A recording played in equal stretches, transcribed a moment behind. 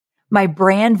My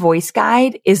brand voice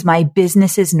guide is my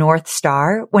business's North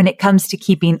Star when it comes to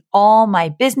keeping all my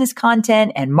business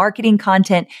content and marketing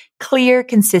content clear,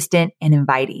 consistent, and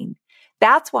inviting.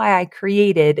 That's why I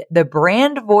created the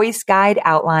Brand Voice Guide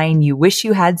Outline You Wish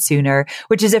You Had Sooner,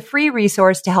 which is a free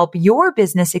resource to help your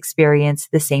business experience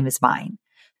the same as mine.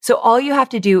 So all you have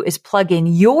to do is plug in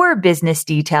your business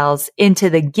details into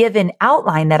the given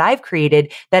outline that I've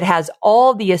created that has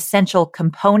all the essential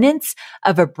components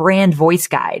of a brand voice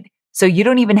guide. So you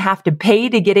don't even have to pay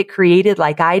to get it created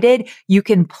like I did. You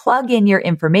can plug in your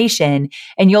information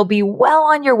and you'll be well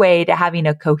on your way to having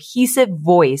a cohesive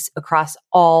voice across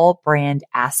all brand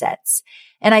assets.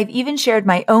 And I've even shared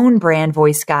my own brand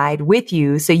voice guide with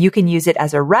you so you can use it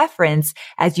as a reference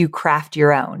as you craft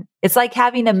your own. It's like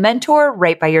having a mentor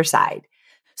right by your side.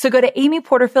 So go to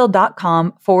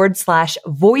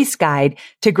amyporterfield.com/voice guide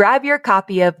to grab your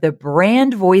copy of the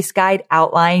Brand Voice Guide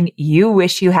Outline You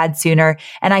Wish You Had Sooner.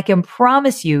 And I can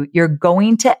promise you, you're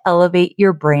going to elevate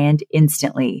your brand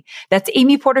instantly. That's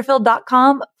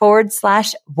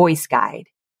amyporterfield.com/voice guide.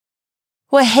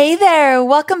 Well, hey there.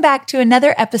 Welcome back to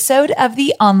another episode of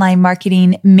the Online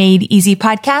Marketing Made Easy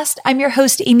podcast. I'm your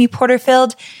host, Amy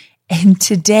Porterfield. And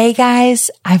today,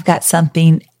 guys, I've got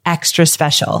something extra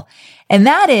special. And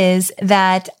that is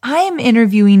that I am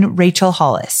interviewing Rachel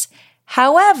Hollis.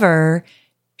 However,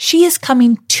 she is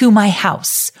coming to my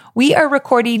house. We are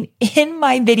recording in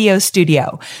my video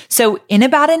studio. So in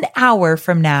about an hour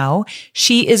from now,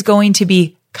 she is going to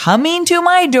be coming to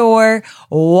my door,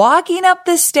 walking up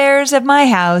the stairs of my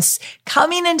house,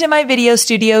 coming into my video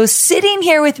studio, sitting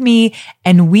here with me,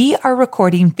 and we are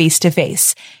recording face to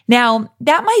face. Now,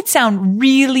 that might sound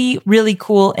really, really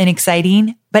cool and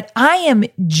exciting, but I am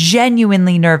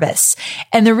genuinely nervous.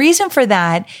 And the reason for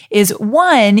that is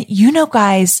one,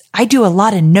 guys, I do a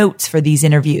lot of notes for these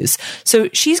interviews. So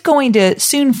she's going to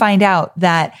soon find out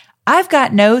that I've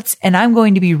got notes and I'm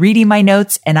going to be reading my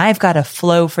notes and I've got a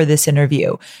flow for this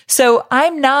interview. So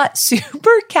I'm not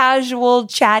super casual,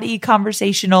 chatty,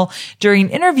 conversational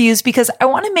during interviews because I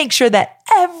want to make sure that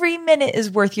every minute is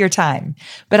worth your time.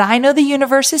 But I know the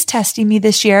universe is testing me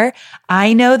this year.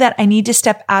 I know that I need to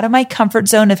step out of my comfort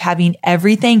zone of having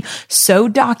everything so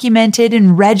documented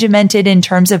and regimented in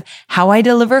terms of how I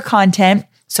deliver content.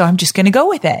 So I'm just going to go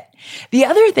with it. The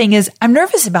other thing is I'm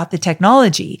nervous about the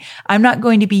technology. I'm not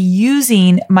going to be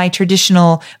using my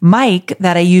traditional mic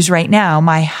that I use right now,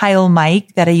 my Heil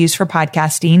mic that I use for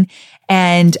podcasting.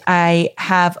 And I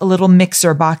have a little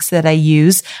mixer box that I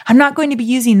use. I'm not going to be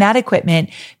using that equipment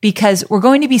because we're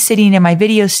going to be sitting in my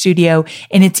video studio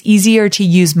and it's easier to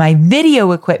use my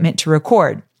video equipment to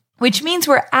record, which means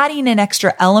we're adding an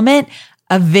extra element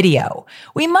of video.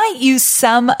 We might use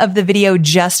some of the video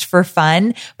just for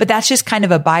fun, but that's just kind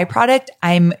of a byproduct.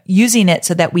 I'm using it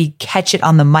so that we catch it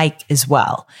on the mic as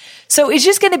well. So it's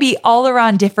just going to be all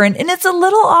around different. And it's a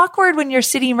little awkward when you're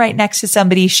sitting right next to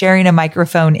somebody sharing a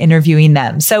microphone, interviewing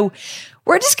them. So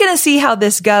we're just going to see how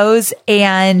this goes.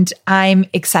 And I'm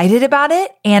excited about it.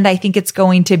 And I think it's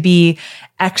going to be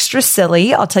extra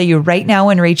silly. I'll tell you right now,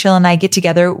 when Rachel and I get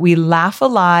together, we laugh a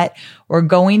lot. We're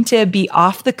going to be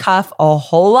off the cuff a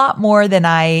whole lot more than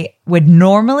I would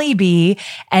normally be.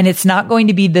 And it's not going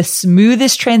to be the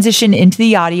smoothest transition into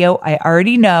the audio. I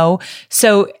already know.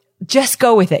 So just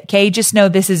go with it. Okay. Just know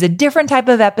this is a different type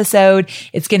of episode.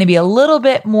 It's going to be a little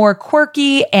bit more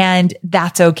quirky and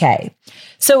that's okay.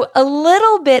 So a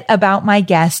little bit about my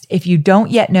guest, if you don't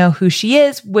yet know who she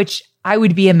is, which I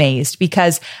would be amazed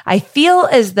because I feel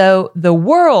as though the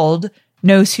world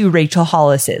knows who Rachel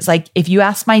Hollis is. Like if you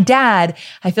ask my dad,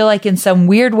 I feel like in some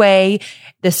weird way,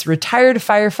 this retired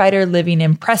firefighter living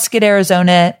in Prescott,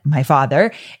 Arizona, my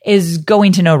father, is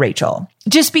going to know Rachel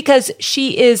just because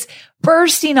she is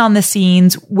bursting on the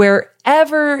scenes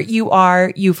wherever you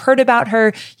are. You've heard about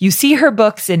her. You see her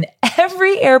books in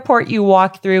every airport you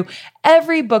walk through,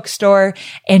 every bookstore,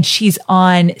 and she's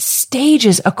on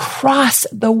stages across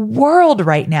the world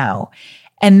right now.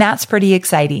 And that's pretty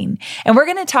exciting. And we're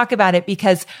going to talk about it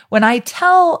because when I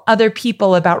tell other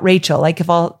people about Rachel, like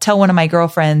if I'll tell one of my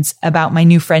girlfriends about my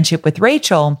new friendship with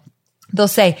Rachel, they'll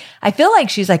say, I feel like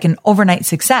she's like an overnight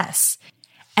success.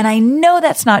 And I know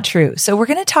that's not true. So we're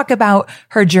going to talk about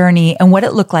her journey and what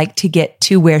it looked like to get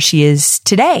to where she is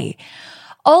today.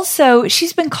 Also,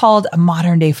 she's been called a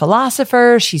modern day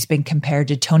philosopher. She's been compared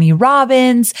to Tony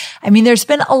Robbins. I mean, there's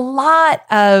been a lot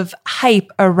of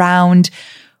hype around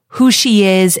who she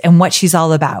is and what she's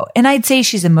all about. And I'd say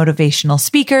she's a motivational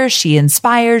speaker. She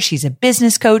inspires. She's a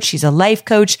business coach. She's a life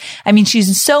coach. I mean,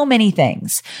 she's so many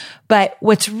things. But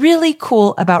what's really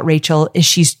cool about Rachel is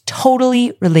she's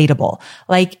totally relatable.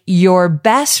 Like your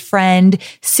best friend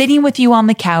sitting with you on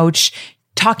the couch,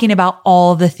 talking about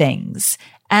all the things.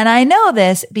 And I know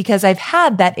this because I've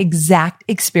had that exact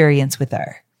experience with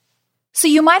her. So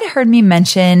you might have heard me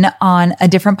mention on a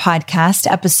different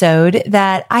podcast episode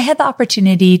that I had the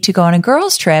opportunity to go on a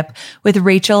girls trip with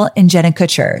Rachel and Jenna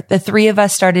Kutcher. The three of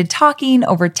us started talking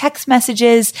over text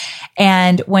messages.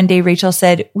 And one day Rachel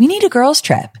said, we need a girls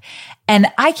trip. And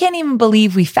I can't even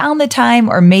believe we found the time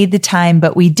or made the time,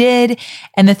 but we did.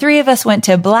 And the three of us went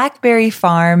to Blackberry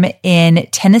Farm in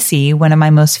Tennessee, one of my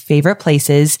most favorite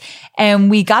places. And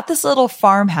we got this little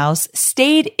farmhouse,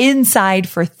 stayed inside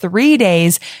for 3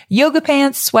 days, yoga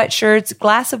pants, sweatshirts,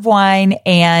 glass of wine,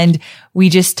 and we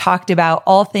just talked about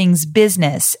all things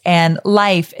business and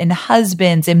life and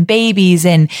husbands and babies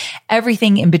and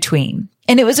everything in between.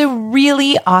 And it was a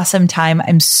really awesome time.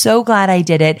 I'm so glad I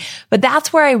did it. But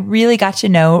that's where I really got to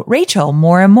know Rachel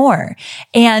more and more.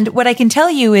 And what I can tell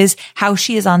you is how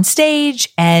she is on stage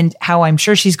and how I'm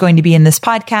sure she's going to be in this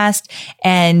podcast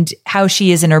and how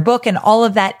she is in her book. And all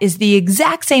of that is the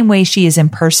exact same way she is in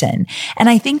person. And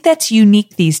I think that's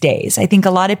unique these days. I think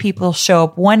a lot of people show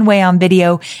up one way on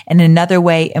video and another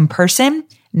way in person.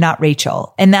 Not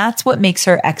Rachel. And that's what makes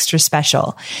her extra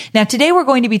special. Now, today we're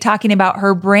going to be talking about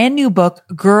her brand new book,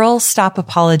 Girl, Stop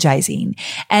Apologizing.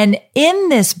 And in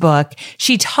this book,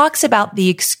 she talks about the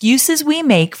excuses we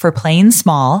make for playing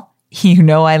small. You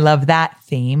know, I love that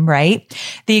theme, right?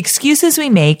 The excuses we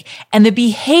make and the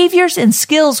behaviors and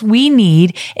skills we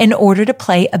need in order to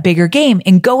play a bigger game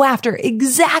and go after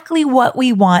exactly what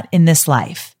we want in this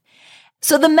life.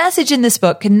 So the message in this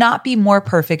book could not be more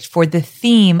perfect for the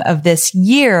theme of this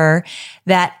year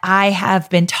that I have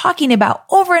been talking about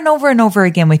over and over and over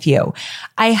again with you.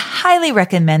 I highly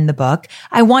recommend the book.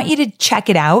 I want you to check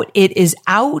it out. It is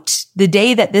out the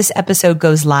day that this episode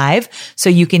goes live, so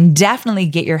you can definitely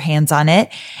get your hands on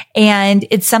it. And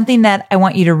it's something that I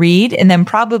want you to read and then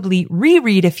probably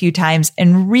reread a few times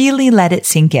and really let it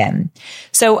sink in.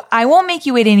 So I won't make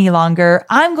you wait any longer.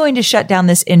 I'm going to shut down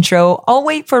this intro. I'll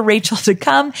wait for Rachel to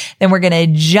come. Then we're going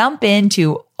to jump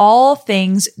into all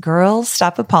things Girls,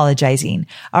 Stop Apologizing.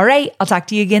 All right. I'll talk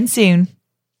to you again soon.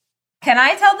 Can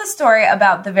I tell the story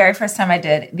about the very first time I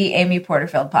did the Amy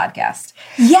Porterfield podcast?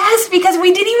 Yes, because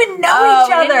we didn't even know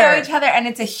each other. We didn't know each other, and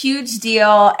it's a huge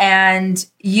deal, and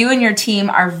you and your team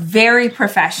are very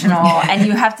professional, and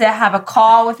you have to have a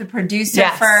call with the producer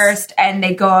first, and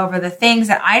they go over the things,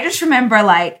 and I just remember,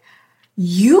 like,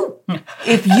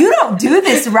 if you don't do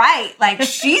this right, like,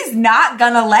 she's not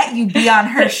gonna let you be on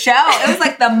her show. It was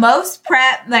like the most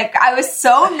prep. Like, I was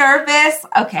so nervous.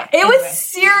 Okay. It was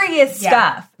serious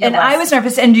stuff. And I was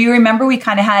nervous. And do you remember we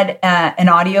kind of had an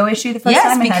audio issue the first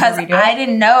time? Yes, because I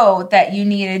didn't know that you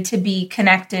needed to be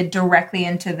connected directly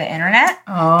into the internet.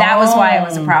 Oh. That was why it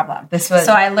was a problem.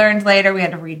 So I learned later we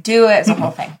had to redo it. It's a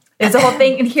whole thing. It's a whole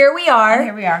thing. And here we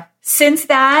are. Since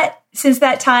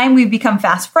that time, we've become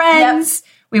fast friends. Yep.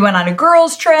 We went on a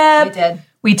girls trip. We did.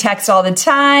 We text all the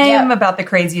time about the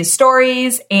craziest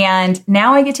stories. And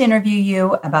now I get to interview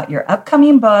you about your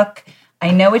upcoming book.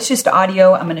 I know it's just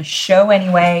audio. I'm going to show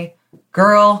anyway.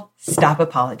 Girl, Stop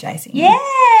Apologizing. Yeah.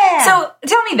 So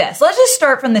tell me this. Let's just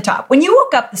start from the top. When you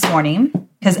woke up this morning,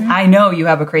 because I know you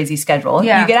have a crazy schedule, you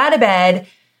get out of bed.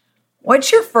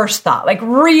 What's your first thought? Like,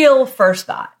 real first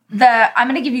thought? I'm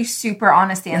going to give you super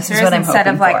honest answers instead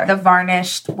of like the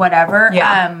varnished whatever.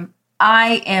 Yeah.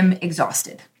 I am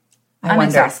exhausted. I'm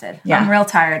exhausted. Yeah. I'm real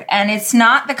tired. And it's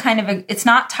not the kind of, it's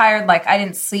not tired like I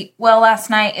didn't sleep well last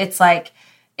night. It's like,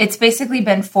 it's basically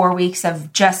been 4 weeks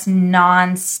of just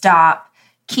nonstop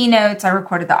keynotes. I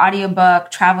recorded the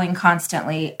audiobook, traveling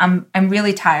constantly. I'm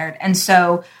really tired. And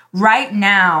so right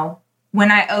now,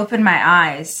 when I open my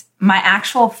eyes, my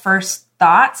actual first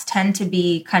thoughts tend to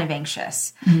be kind of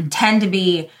anxious, tend to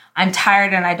be, I'm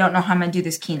tired and I don't know how I'm going to do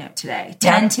this keynote today,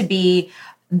 tend to be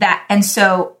that. And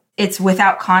so it's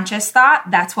without conscious thought.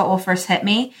 That's what will first hit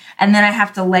me. And then I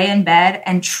have to lay in bed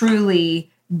and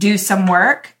truly do some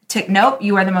work to, nope,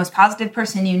 you are the most positive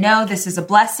person you know. This is a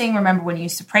blessing. Remember when you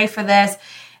used to pray for this.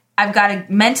 I've got to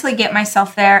mentally get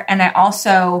myself there. And I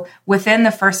also, within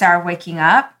the first hour of waking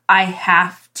up, I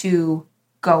have to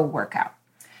go work out.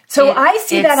 So I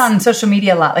see that on social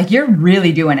media a lot. Like, you're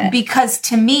really doing it. Because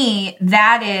to me,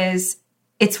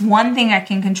 it's one thing I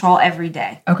can control every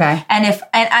day. Okay. And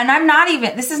I'm not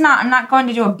even, I'm not going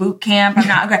to do a boot camp. I'm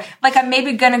not going, like, I'm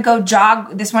maybe going to go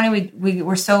jog. This morning we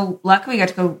were so lucky we got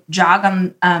to go jog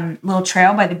on a little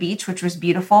trail by the beach, which was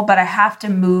beautiful. But I have to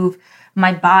move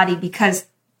my body because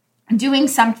doing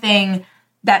something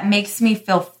that makes me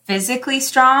feel physically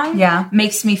strong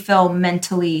makes me feel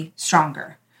mentally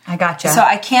stronger. I gotcha. So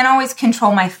I can't always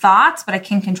control my thoughts, but I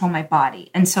can control my body.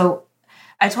 And so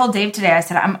I told Dave today, I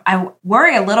said, I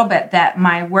worry a little bit that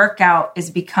my workout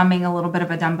is becoming a little bit of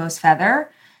a Dumbo's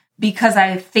feather, because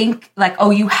I think like,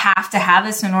 oh, you have to have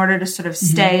this in order to sort of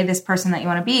stay this person that you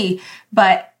want to be.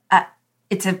 But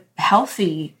it's a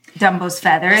healthy Dumbo's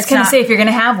feather. I was going to say, if you're going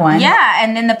to have one. Yeah.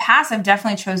 And in the past, I've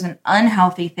definitely chosen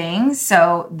unhealthy things.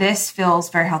 So this feels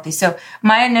very healthy. So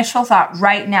my initial thought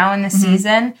right now in the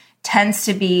season tends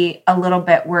to be a little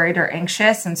bit worried or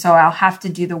anxious. And so I'll have to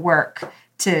do the work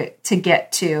to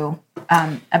get to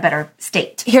a better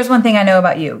state. Here's one thing I know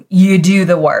about you. You do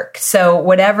the work. So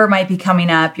whatever might be coming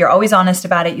up, you're always honest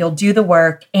about it. You'll do the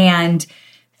work. And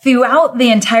throughout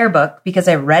the entire book, because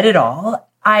I read it all,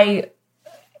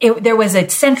 there was a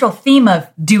central theme of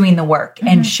doing the work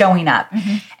and showing up.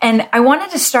 And I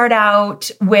wanted to start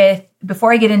out with,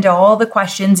 before I get into all the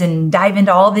questions and dive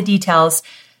into all the details,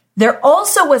 there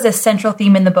also was a central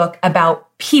theme in the book about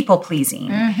people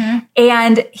pleasing.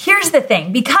 And here's the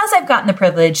thing, because I've gotten the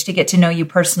privilege to get to know you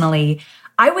personally,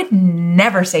 I would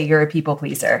never say you're a people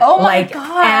pleaser. Oh my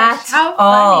gosh, how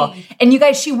funny. And you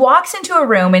guys, she walks into a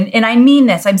room, and I mean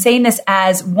this, I'm saying this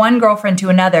as one girlfriend to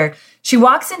another. She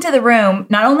walks into the room,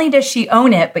 not only does she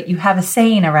own it, but you have a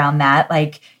saying around that.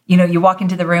 Like, you know, you walk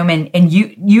into the room and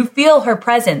you feel her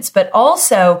presence, but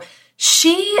also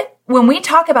when we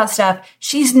talk about stuff,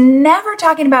 she's never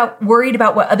worried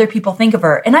about what other people think of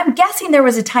her. And I'm guessing there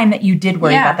was a time that you did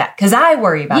worry about that, because I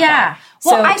worry about that.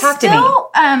 So talk to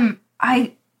me.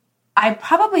 I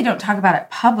probably don't talk about it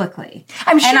publicly.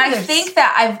 I'm sure. And I think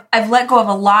that I've let go of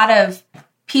a lot of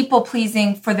people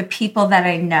pleasing for the people that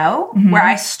I know. Where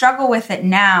I struggle with it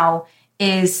now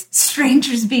is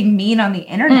strangers being mean on the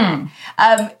internet,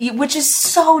 which is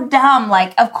so dumb.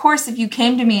 Like, of course, if you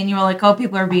came to me and you were like, oh,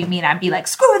 people are being mean, I'd be like,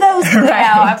 screw those.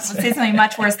 I would say something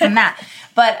much worse than that.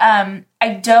 But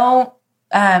I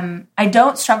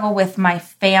don't struggle with my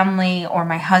family or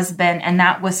my husband. And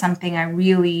that was something I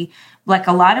really, like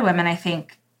a lot of women, I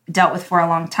think, dealt with for a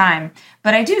long time.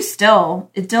 But I do it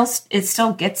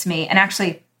still gets me. And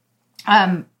actually,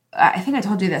 I think I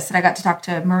told you this, that I got to talk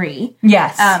to Marie.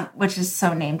 Yes. Which is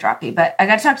so name droppy, but I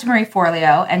got to talk to Marie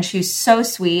Forleo, and she's so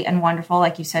sweet and wonderful,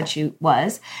 like you said she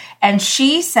was. And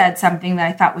she said something that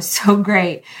I thought was so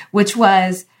great, which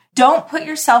was, don't put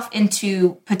yourself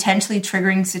into potentially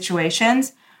triggering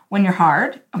situations when you're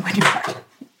hard. I'm so tired.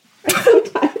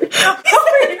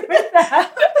 With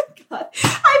that. Oh my God.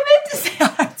 I meant to say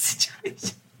hard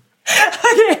situation.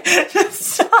 Okay, just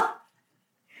stop.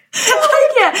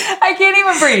 I can't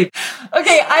even breathe.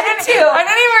 Okay, I don't even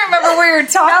remember what you're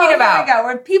talking about. Here we go.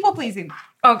 We're people pleasing.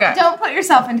 Okay. Don't put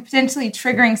yourself into potentially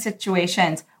triggering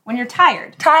situations when you're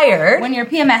tired. When you're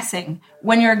PMSing,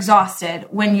 when you're exhausted,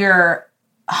 when you're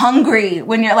hungry,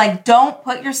 when you're like, don't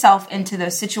put yourself into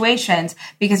those situations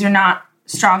because you're not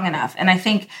strong enough. And I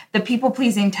think the people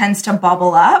pleasing tends to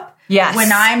bubble up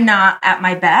when I'm not at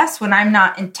my best, when I'm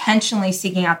not intentionally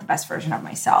seeking out the best version of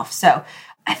myself. So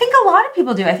I think a lot of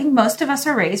people do. I think most of us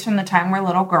are raised from the time we're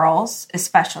little girls,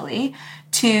 especially,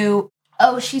 to,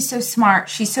 oh, she's so smart,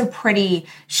 she's so pretty,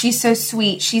 she's so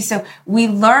sweet, we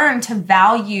learn to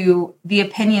value the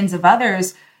opinions of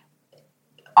others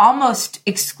almost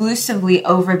exclusively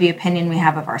over the opinion we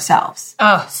have of ourselves.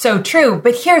 Oh, so true.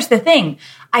 But here's the thing.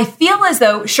 I feel as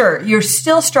though, sure, you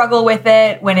still struggle with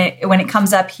it when it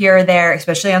comes up here or there,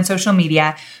 especially on social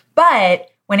media. But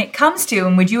when it comes to,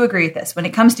 and would you agree with this, when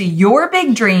it comes to your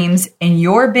big dreams and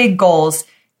your big goals,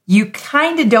 you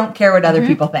kind of don't care what other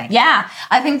people think. Yeah.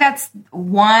 I think that's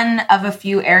one of a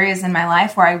few areas in my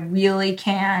life where I really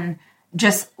can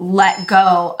just let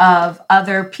go of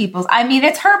other people's. I mean,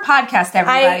 it's her podcast,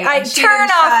 everybody. I turn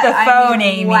off the phone,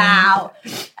 Amy. Wow.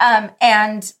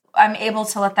 And I'm able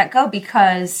to let that go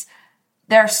because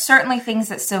there are certainly things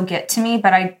that still get to me,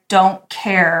 but I don't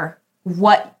care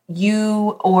what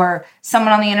you or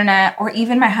someone on the internet or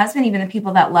even my husband, even the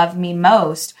people that love me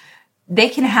most, they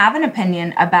can have an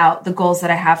opinion about the goals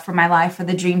that I have for my life or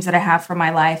the dreams that I have for my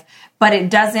life, but it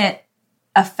doesn't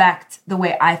affect the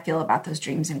way I feel about those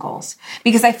dreams and goals.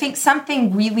 Because I think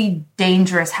something really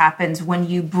dangerous happens when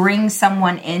you bring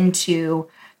someone into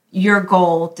your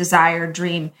goal, desire,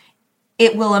 dream.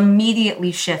 It will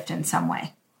immediately shift in some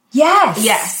way.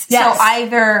 Yes. So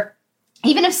either,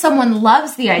 even if someone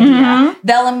loves the idea,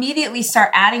 they'll immediately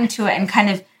start adding to it and kind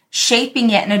of shaping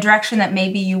it in a direction that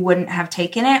maybe you wouldn't have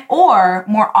taken it. Or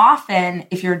more often,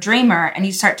 if you're a dreamer and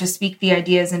you start to speak the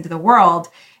ideas into the world,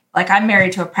 like I'm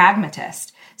married to a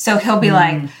pragmatist. So he'll be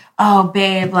like, oh,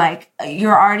 babe, like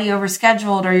you're already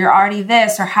overscheduled or you're already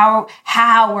this or how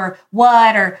or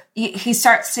what, or he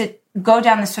starts to go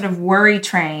down this sort of worry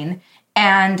train.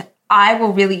 And I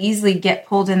will really easily get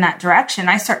pulled in that direction.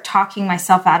 I start talking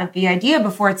myself out of the idea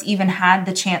before it's even had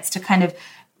the chance to kind of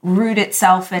root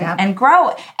itself and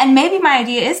grow. And maybe my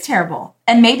idea is terrible.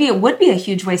 And maybe it would be a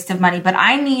huge waste of money, but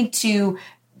I need to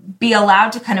be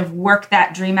allowed to kind of work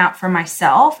that dream out for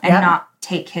myself and not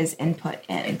take his input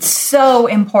in. It's so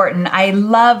important.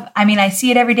 I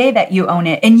see it every day that you own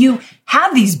it. And you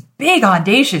have these big,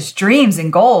 audacious dreams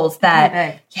and goals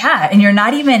that, and you're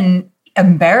not even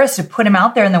embarrassed to put them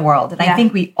out there in the world. And I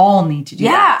think we all need to do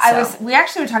that. We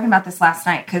actually were talking about this last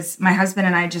night because my husband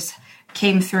and I just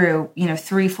came through,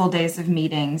 3 full days of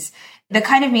meetings, the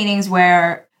kind of meetings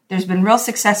where there's been real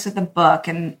success with the book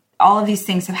and all of these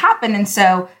things have happened. And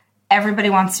so everybody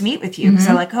wants to meet with you.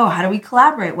 So like, oh, how do we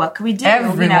collaborate? What can we do?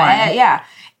 Everyone.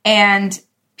 And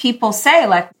people say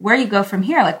like, where you go from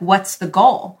here? Like, what's the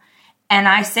goal? And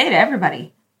I say to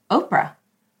everybody, Oprah.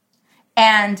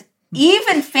 And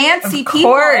even fancy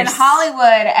people in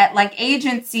Hollywood at like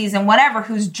agencies and whatever,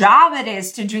 whose job it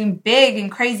is to dream big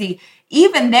and crazy,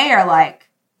 even they are like,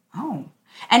 oh,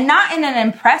 and not in an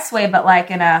impressed way, but like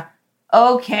in a,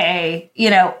 okay,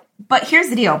 but here's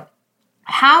the deal.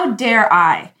 How dare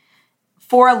I,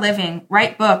 for a living,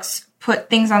 write books, put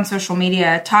things on social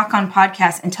media, talk on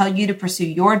podcasts, and tell you to pursue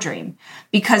your dream?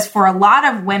 Because for a lot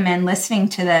of women listening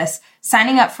to this,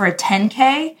 signing up for a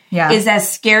 10K is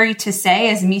as scary to say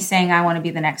as me saying I want to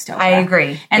be the next Oprah. I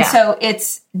agree. And so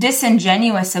it's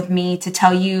disingenuous of me to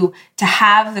tell you to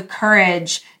have the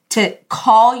courage to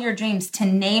call your dreams, to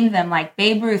name them like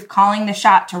Babe Ruth calling the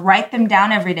shot, to write them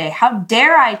down every day. How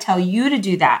dare I tell you to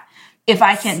do that if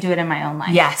I can't do it in my own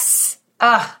life? Yes.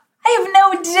 I have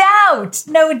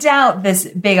no doubt this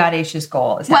big audacious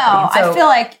goal is happening. Well, I feel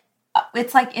like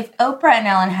it's like if Oprah and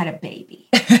Ellen had a baby.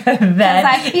 Because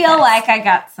I feel like I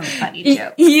got some funny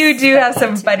jokes. You do have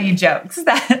some funny jokes.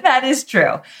 That is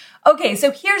true. Okay,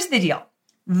 so here's the deal.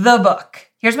 The book.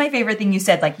 Here's my favorite thing you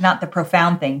said, like not the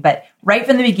profound thing, but right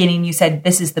from the beginning you said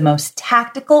this is the most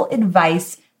tactical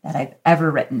advice that I've ever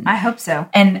written. I hope so.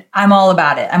 And I'm all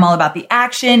about it. I'm all about the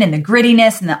action and the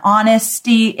grittiness and the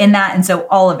honesty in that. And so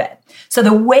all of it. So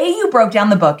the way you broke down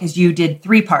the book is you did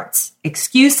 3 parts: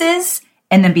 excuses,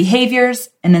 and then behaviors,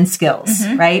 and then skills,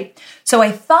 right? So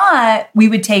I thought we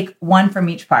would take one from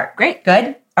each part. Great.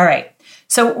 Good. All right.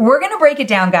 So we're going to break it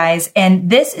down, guys. And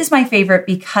this is my favorite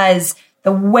because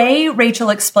the way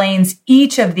Rachel explains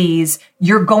each of these,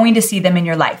 you're going to see them in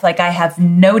your life. Like I have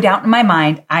no doubt in my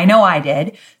mind. I know I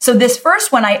did. So this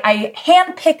first one, I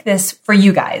handpicked this for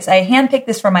you guys. I handpicked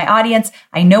this for my audience.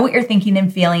 I know what you're thinking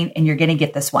and feeling, and you're going to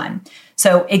get this one.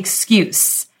 So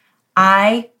excuse.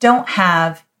 I don't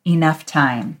have enough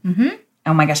time.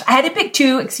 Oh my gosh. I had to pick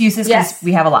 2 excuses because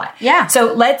we have a lot. Yeah.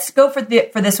 So let's go for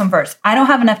this one first. I don't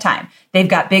have enough time. They've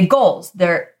got big goals.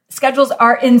 Their schedules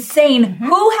are insane.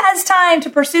 Who has time to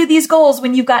pursue these goals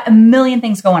when you've got a million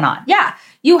things going on? Yeah.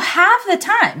 You have the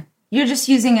time. You're just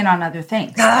using it on other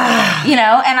things.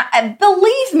 And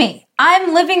believe me,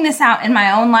 I'm living this out in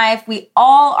my own life. We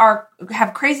all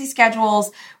have crazy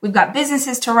schedules. We've got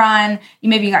businesses to run.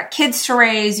 Maybe you got kids to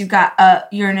raise.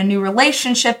 You're in a new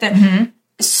relationship that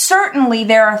certainly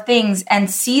there are things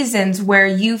and seasons where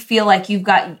you feel like you've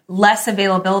got less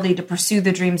availability to pursue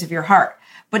the dreams of your heart.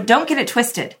 But don't get it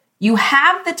twisted. You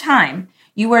have the time.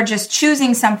 You are just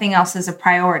choosing something else as a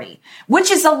priority, which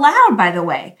is allowed, by the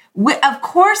way. Of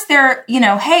course,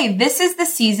 hey, this is the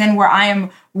season where I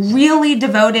am really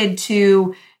devoted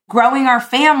to growing our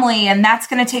family, and that's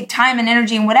going to take time and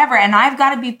energy and whatever. And I've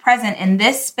got to be present in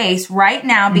this space right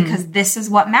now because this is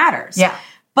what matters. Yeah.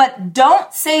 But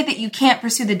don't say that you can't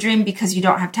pursue the dream because you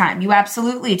don't have time. You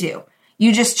absolutely do.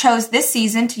 You just chose this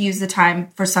season to use the time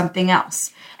for something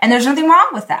else. And there's nothing wrong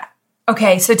with that.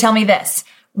 Okay, so tell me this.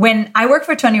 When I worked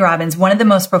for Tony Robbins, one of the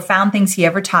most profound things he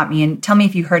ever taught me, and tell me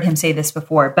if you heard him say this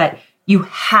before, but you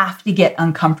have to get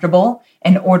uncomfortable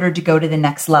in order to go to the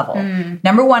next level.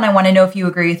 Number 1, I want to know if you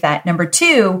agree with that. Number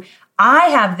 2, I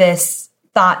have this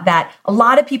thought that a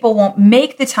lot of people won't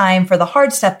make the time for the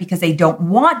hard stuff because they don't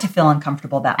want to feel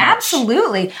uncomfortable that much.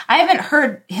 Absolutely. I haven't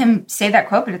heard him say that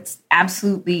quote, but it's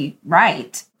absolutely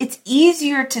right. It's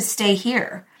easier to stay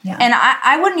here. Yeah. And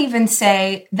I wouldn't even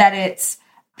say that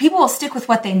people will stick with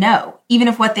what they know, even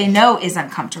if what they know is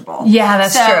uncomfortable. Yeah,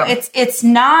 that's true. It's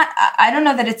not, I don't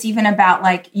know that it's even about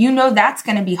like, that's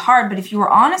going to be hard. But if you were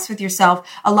honest with yourself,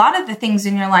 a lot of the things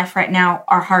in your life right now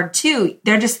are hard too.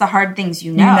 They're just the hard things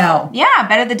you know. Yeah,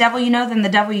 better the devil you know than the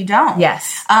devil you don't.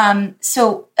 Yes.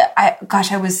 So I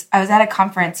was at a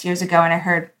conference years ago and I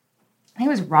heard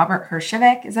think it was Robert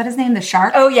Herjavec. Is that his name? The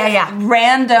shark? Oh, yeah.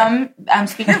 Random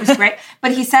speaker. It was great.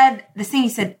 But he said,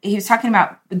 he was talking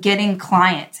about getting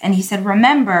clients. And he said,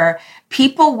 remember,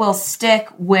 people will stick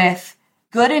with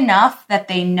good enough that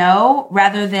they know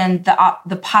rather than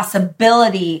the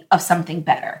possibility of something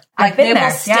better. Like they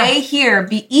will stay here,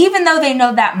 even though they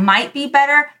know that might be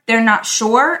better, they're not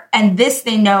sure. And this,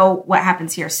 they know what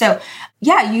happens here. So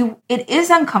yeah, it is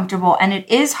uncomfortable and it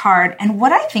is hard. And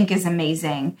what I think is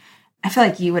amazing, I feel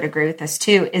like you would agree with this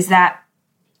too, is that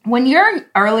when you're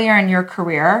earlier in your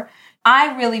career,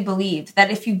 I really believed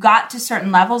that if you got to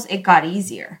certain levels, it got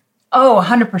easier. Oh,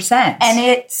 100%. And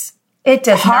it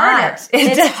does harder.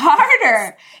 It's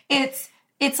harder.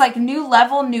 It's like new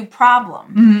level, new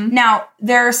problem. Mm-hmm. Now,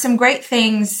 there are some great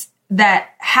things that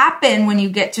happen when you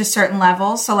get to certain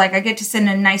levels. So like I get to sit in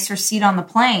a nicer seat on the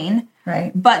plane.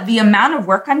 Right. But the amount of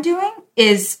work I'm doing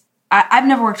is, I've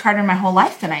never worked harder in my whole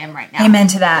life than I am right now. Amen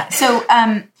to that. So,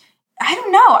 I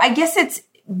don't know. I guess it's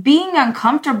being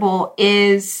uncomfortable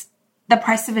is the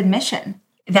price of admission.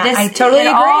 I totally agree.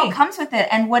 It all comes with it.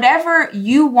 And whatever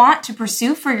you want to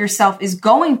pursue for yourself is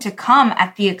going to come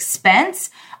at the expense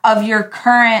of your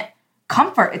current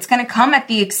comfort. It's going to come at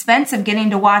the expense of getting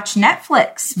to watch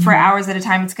Netflix for hours at a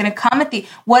time. It's going to come at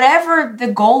whatever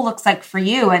the goal looks like for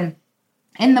you. And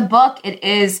in the book,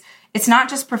 it's not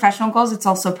just professional goals, it's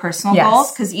also personal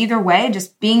goals. Because either way,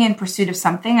 just being in pursuit of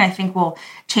something, I think will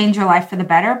change your life for the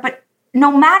better. But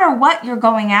no matter what you're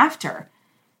going after,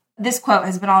 this quote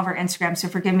has been all over Instagram, so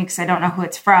forgive me because I don't know who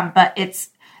it's from, but it's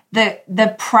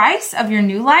the price of your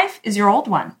new life is your old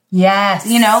one. Yes.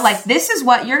 Like this is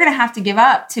what you're going to have to give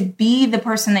up to be the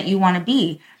person that you want to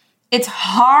be. It's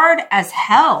hard as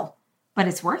hell, but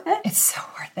it's worth it. It's so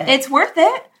worth it. It's worth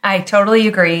it. I totally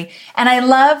agree. And I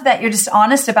love that you're just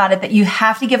honest about it, that you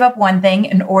have to give up one thing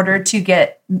in order to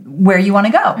get where you want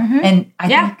to go. Mm-hmm. And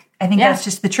I think that's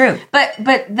just the truth. But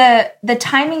the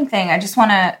timing thing, I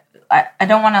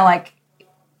don't want to like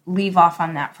leave off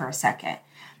on that for a second.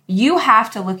 You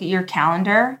have to look at your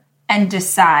calendar and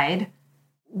decide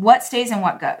what stays and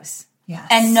what goes. Yes.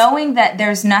 And knowing that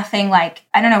there's nothing like,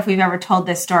 I don't know if we've ever told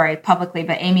this story publicly,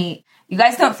 but Amy, you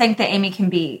guys don't think that Amy can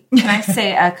can I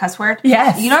say a cuss word?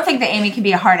 Yes. You don't think that Amy can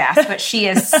be a hard ass, but she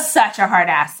is such a hard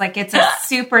ass. Like it's a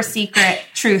super secret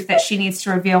truth that she needs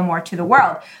to reveal more to the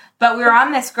world. But we were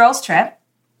on this girls trip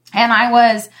and I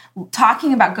was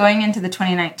talking about going into the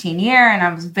 2019 year and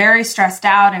I was very stressed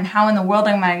out and how in the world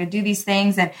am I going to do these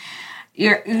things? And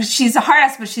she's a hard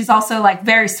ass, but she's also like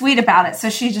very sweet about it. So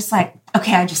she's just like,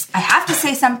 okay, I have to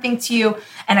say something to you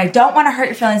and I don't want to hurt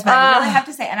your feelings, but I really have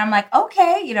to say it. And I'm like,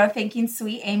 okay, thinking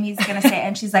sweet Amy's going to say it.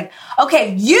 And she's like,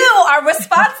 okay, you are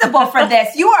responsible for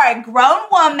this. You are a grown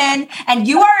woman and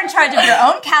you are in charge of your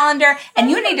own calendar and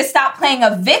you need to stop playing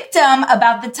a victim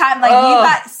about the time. Like you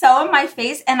got so in my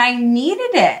face and I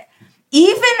needed it.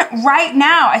 Even right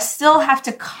now, I still have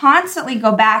to constantly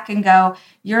go back and go,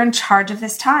 you're in charge of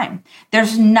this time.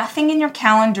 There's nothing in your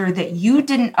calendar that you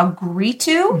didn't agree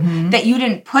to, that you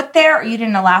didn't put there, or you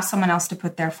didn't allow someone else to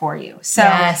put there for you. So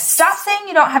stop saying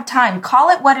you don't have time. Call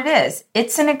it what it is.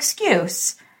 It's an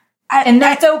excuse. And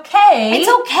that's okay. It's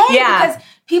okay because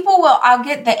I'll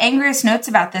get the angriest notes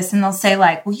about this and they'll say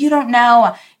like, well, you don't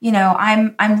know,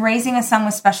 I'm raising a son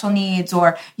with special needs,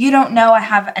 or you don't know I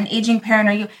have an aging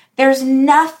parent, there's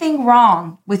nothing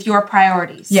wrong with your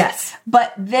priorities. Yes.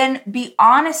 But then be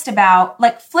honest about,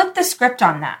 like, flip the script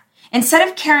on that. Instead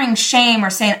of carrying shame or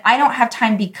saying, I don't have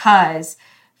time because,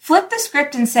 flip the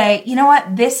script and say, you know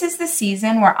what? This is the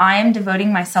season where I am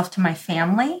devoting myself to my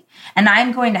family and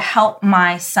I'm going to help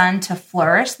my son to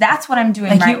flourish. That's what I'm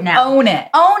doing right now. Own it.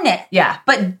 Own it. Yeah.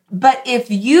 But if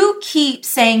you keep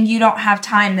saying you don't have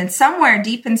time, then somewhere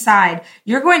deep inside,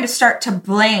 you're going to start to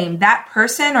blame that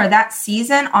person or that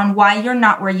season on why you're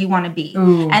not where you want to be.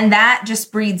 Ooh. And that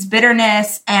just breeds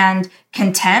bitterness and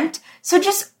contempt. So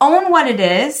just own what it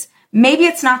is. Maybe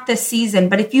it's not this season,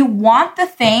 but if you want the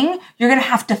thing, you're going to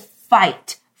have to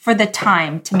fight for the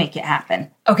time to make it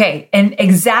happen. Okay. And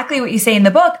exactly what you say in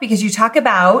the book, because you talk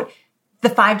about the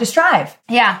 5 to strive.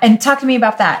 Yeah. And talk to me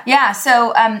about that. Yeah.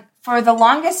 So, for the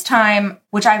longest time,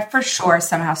 which I for sure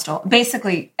somehow stole,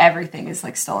 basically everything is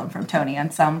like stolen from Tony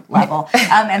on some level,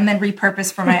 and then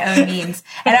repurposed for my own means.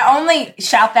 And I only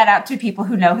shout that out to people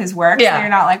who know his work. Yeah. So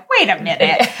you're not like, wait a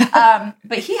minute.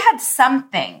 But he had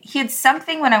something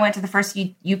when I went to the first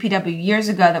UPW years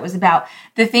ago that was about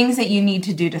the things that you need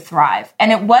to do to thrive.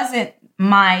 And it wasn't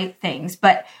my things,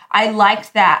 but I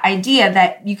liked that idea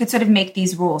that you could sort of make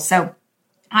these rules. So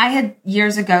I had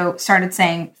years ago started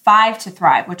saying 5 to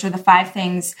thrive, which are the 5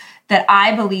 things that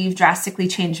I believe drastically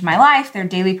changed my life. They're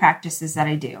daily practices that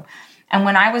I do. And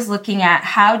when I was looking at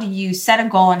how do you set a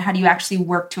goal and how do you actually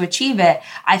work to achieve it,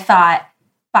 I thought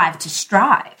 5 to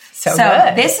strive. So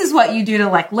this is what you do to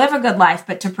like live a good life,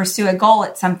 but to pursue a goal,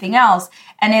 it's something else.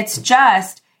 And it's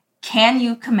just, can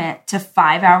you commit to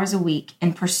 5 hours a week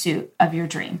in pursuit of your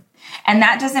dream? And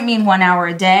that doesn't mean 1 hour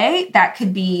a day. That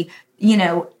could be,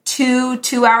 two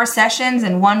 2-hour sessions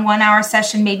and one 1-hour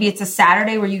session. Maybe it's a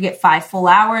Saturday where you get 5 full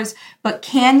hours, but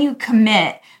can you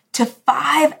commit to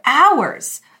 5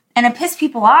 hours? And I piss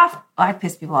people off. Well, I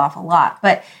piss people off a lot,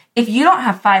 but if you don't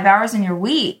have 5 hours in your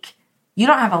week, you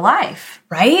don't have a life,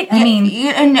 right?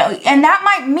 And that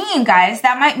might mean, guys,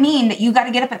 that you got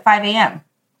to get up at 5 a.m.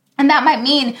 And that might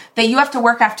mean that you have to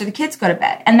work after the kids go to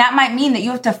bed. And that might mean that you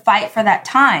have to fight for that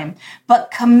time, but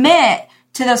commit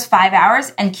to those 5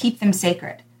 hours and keep them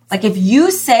sacred. Like if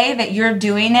you say that you're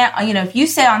doing it, if you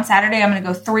say on Saturday, I'm going to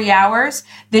go 3 hours,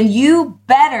 then you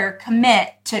better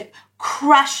commit to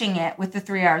crushing it with the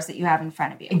 3 hours that you have in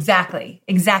front of you. Exactly.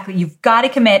 You've got to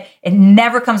commit. It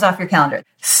never comes off your calendar.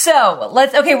 So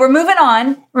we're moving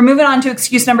on. We're moving on to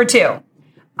excuse number 2.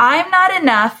 I'm not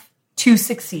enough to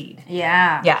succeed.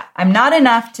 Yeah. I'm not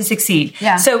enough to succeed.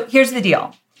 Yeah. So here's the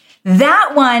deal.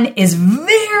 That one is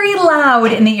very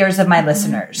loud in the ears of my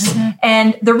listeners. Mm-hmm.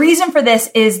 And the reason for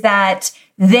this is that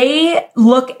they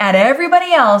look at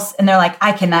everybody else and they're like,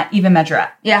 I cannot even measure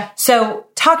up. Yeah. So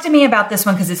talk to me about this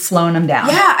one because it's slowing them down.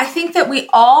 Yeah, I think that we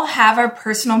all have our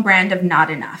personal brand of not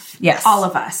enough. Yes. All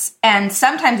of us. And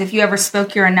sometimes if you ever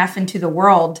spoke your enough into the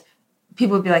world,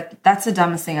 people would be like, that's the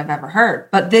dumbest thing I've ever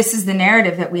heard. But this is the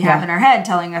narrative that we have in our head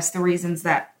telling us the reasons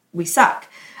that we suck.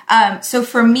 So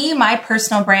for me, my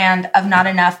personal brand of not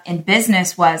enough in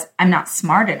business was I'm not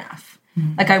smart enough.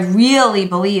 Mm-hmm. Like I really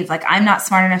believe like I'm not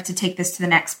smart enough to take this to the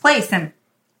next place. And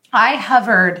I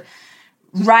hovered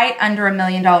right under $1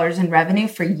 million in revenue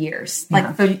for years.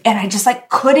 And I just like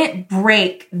couldn't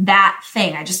break that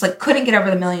thing. I just like couldn't get over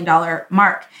the $1 million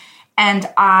mark. And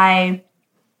I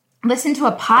listened to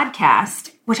a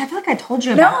podcast, which I feel like I told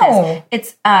you about this.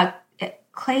 It's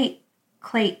Clay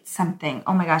something.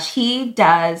 Oh my gosh. He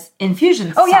does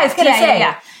infusions. Oh yeah, I was going to say.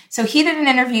 Yeah. So he did an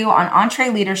interview on Entree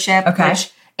Leadership,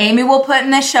 which Amy will put in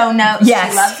the show notes.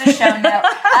 Yes. She loves the show note.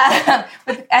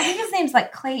 I think his name's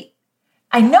like Clay.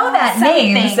 I know that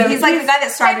name. So he's like the guy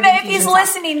that started. I bet if he's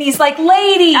listening, he's like,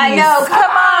 ladies. I know.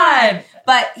 Come on.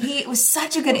 But it was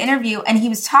such a good interview. And he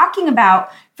was talking about,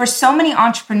 for so many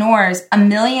entrepreneurs, $1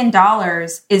 million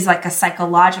is like a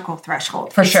psychological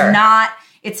threshold. For sure.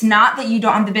 It's not that you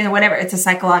don't have the business, whatever. It's a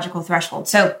psychological threshold.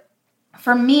 So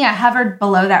for me, I hovered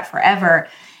below that forever.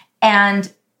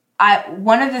 And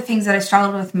one of the things that I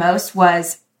struggled with most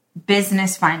was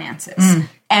business finances. Mm.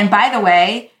 And by the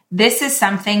way, this is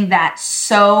something that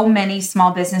so many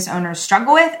small business owners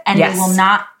struggle with, and they will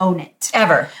not own it.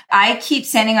 Ever. I keep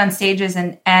standing on stages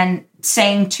and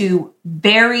saying to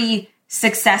very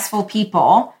successful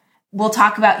people, we'll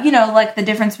talk about, like the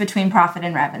difference between profit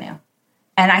and revenue.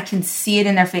 And I can see it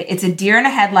in their face. It's a deer in a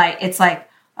headlight. It's like,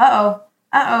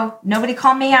 uh-oh, nobody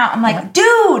called me out. I'm like,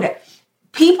 dude,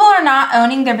 people are not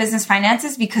owning their business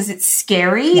finances because it's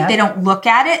scary. Yep. They don't look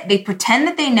at it. They pretend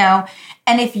that they know.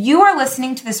 And if you are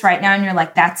listening to this right now and you're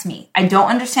like, that's me. I don't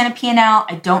understand a P&L.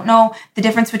 I don't know the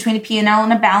difference between a P&L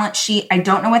and a balance sheet. I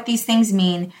don't know what these things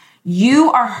mean.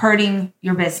 You are hurting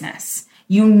your business.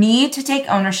 You need to take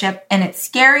ownership, and it's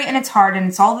scary and it's hard and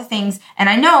it's all the things. And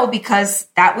I know because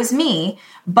that was me,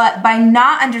 but by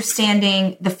not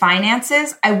understanding the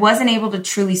finances, I wasn't able to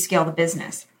truly scale the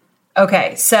business.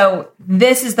 Okay. So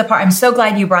this is the part, I'm so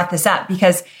glad you brought this up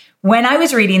because when I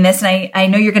was reading this, and I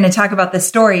know you're going to talk about this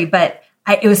story, but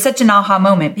it was such an aha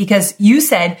moment because you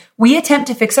said we attempt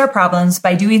to fix our problems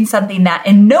by doing something that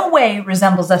in no way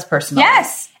resembles us personally.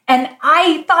 Yes. And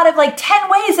I thought of like 10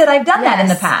 ways that I've done that in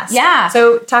the past. Yeah.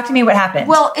 So talk to me what happened.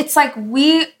 Well, it's like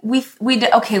we're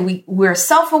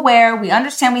self-aware. We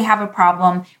understand we have a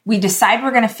problem. We decide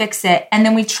we're going to fix it. And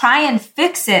then we try and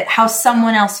fix it how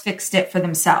someone else fixed it for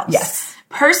themselves. Yes.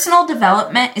 Personal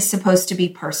development is supposed to be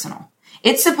personal.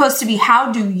 It's supposed to be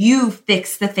how do you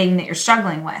fix the thing that you're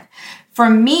struggling with? For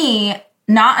me,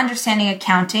 not understanding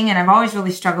accounting, and I've always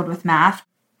really struggled with math,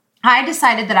 I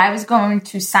decided that I was going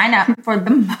to sign up for the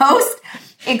most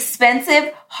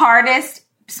expensive, hardest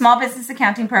small business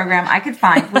accounting program I could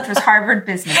find, which was Harvard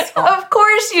Business School. Of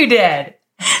course you did.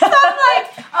 So I'm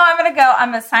like,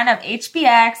 I'm going to sign up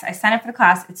HBX. I sign up for the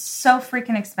class. It's so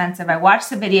freaking expensive. I watched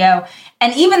the video,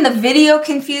 and even the video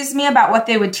confused me about what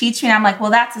they would teach me. And I'm like, well,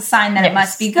 that's a sign that it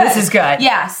must be good. This is good.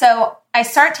 Yeah. So I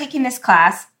start taking this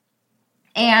class,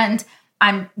 and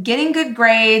I'm getting good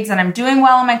grades and I'm doing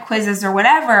well on my quizzes or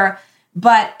whatever,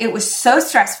 But it was so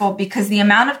stressful because the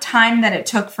amount of time that it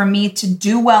took for me to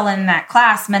do well in that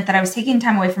class meant that I was taking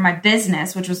time away from my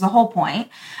business, which was the whole point.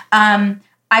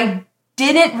 I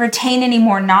didn't retain any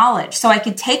more knowledge. So I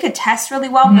could take a test really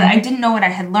well, but I didn't know what I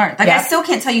had learned. Like, I still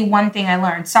can't tell you one thing I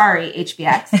learned. Sorry,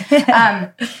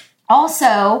 HBX.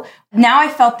 Also, now I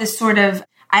felt this sort of,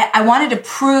 I wanted to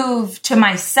prove to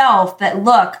myself that,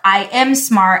 look, I am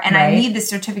smart and I need this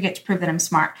certificate to prove that I'm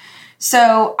smart.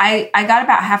 So I got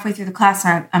about halfway through the class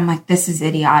and I'm like, this is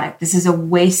idiotic. This is a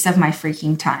waste of my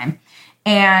freaking time.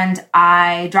 And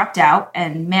I dropped out,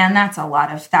 and man, that's a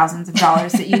lot of thousands of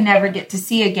dollars that you never get to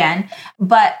see again.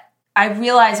 But I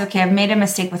realized, okay, I've made a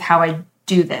mistake with how I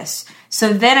do this.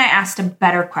 So then I asked a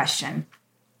better question,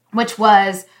 which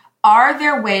was, are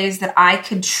there ways that I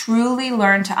could truly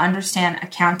learn to understand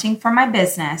accounting for my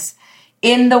business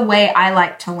in the way I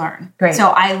like to learn? Great. So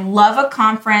I love a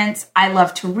conference. I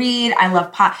love to read. I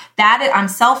love I'm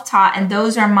self-taught, and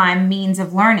those are my means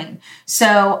of learning.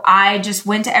 So I just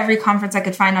went to every conference I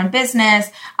could find on business.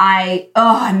 I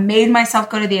made myself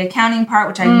go to the accounting part,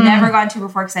 which I'd never gone to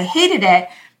before because I hated it.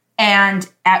 And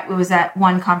it was at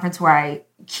one conference where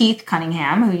Keith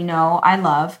Cunningham, who I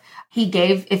love, he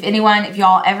gave, if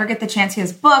y'all ever get the chance, he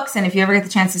has books, and if you ever get the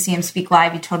chance to see him speak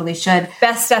live, you totally should.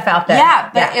 Best stuff out there.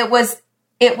 Yeah, but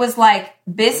it was like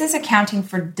business accounting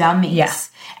for dummies. Yeah.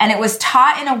 And it was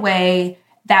taught in a way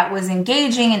that was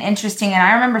engaging and interesting. And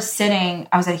I remember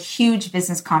I was at a huge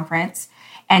business conference,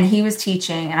 and he was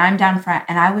teaching, and I'm down front,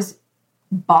 and I was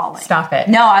bawling. Stop it.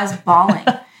 No, I was bawling.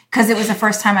 Because it was the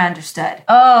first time I understood.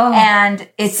 Oh, and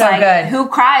it's so good. Who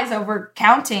cries over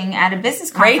counting at a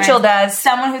business conference? Rachel does.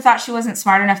 Someone who thought she wasn't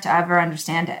smart enough to ever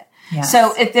understand it. Yes.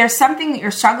 So if there's something that you're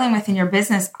struggling with in your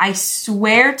business, I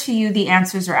swear to you, the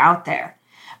answers are out there.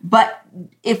 But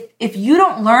if you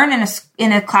don't learn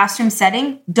in a classroom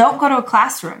setting, don't go to a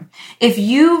classroom. If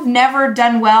you've never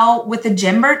done well with a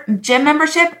gym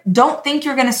membership, don't think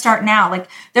you're going to start now. Like,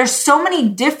 there's so many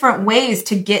different ways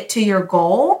to get to your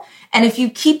goal. And if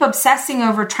you keep obsessing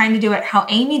over trying to do it how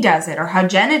Amy does it, or how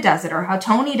Jenna does it, or how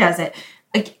Tony does it,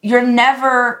 like,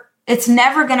 it's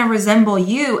never going to resemble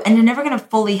you, and you're never going to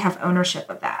fully have ownership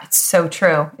of that. It's so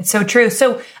true. It's so true.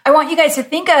 So I want you guys to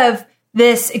think of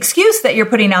this excuse that you're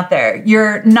putting out there.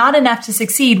 You're not enough to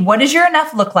succeed. What does your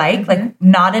enough look like? Like,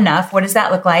 not enough. What does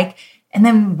that look like? And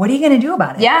then what are you going to do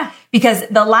about it? Yeah. Because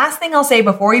the last thing I'll say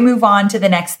before we move on to the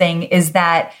next thing is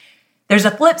that there's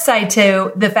a flip side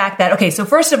to the fact that, okay, so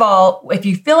first of all, if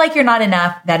you feel like you're not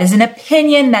enough, that is an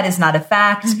opinion, that is not a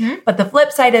fact. But the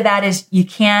flip side of that is you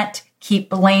can't keep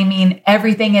blaming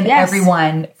everything and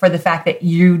everyone for the fact that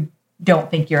you don't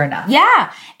think you're enough.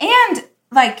 Yeah. And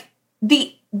like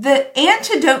the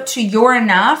antidote to you're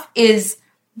enough is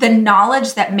the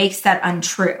knowledge that makes that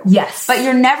untrue. Yes. But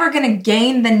you're never going to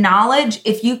gain the knowledge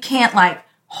if you can't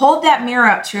hold that mirror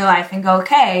up to your life and go,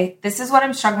 okay, this is what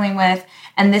I'm struggling with,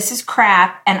 and this is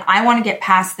crap, and I want to get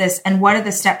past this, and what are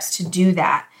the steps to do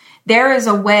that? There is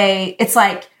a way. It's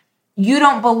like you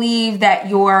don't believe that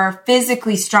you're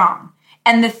physically strong.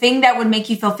 And the thing that would make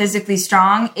you feel physically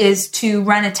strong is to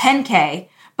run a 10K,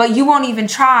 but you won't even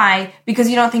try because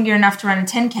you don't think you're enough to run a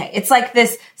 10K. It's like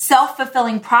this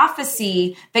self-fulfilling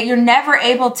prophecy that you're never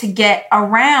able to get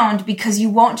around because you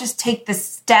won't just take the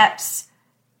steps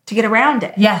to get around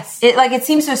it. Yes. It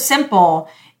seems so simple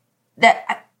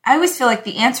that I always feel like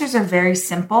the answers are very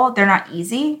simple. They're not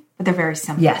easy, but they're very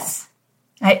simple. Yes.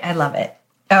 I love it.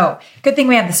 Oh, good thing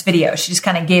we have this video. She just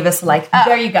kind of gave us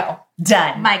there you go.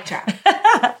 Done. Mic drop.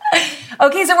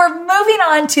 Okay, so we're moving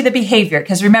on to the behavior,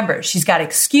 because remember, she's got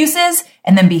excuses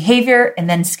and then behavior and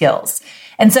then skills.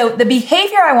 And so the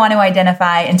behavior I want to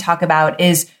identify and talk about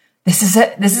is this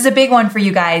is a big one for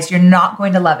you guys. You're not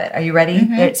going to love it. Are you ready?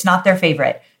 It's not their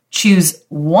favorite. Choose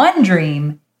one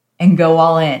dream and go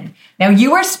all in. Now,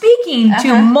 you are speaking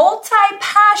to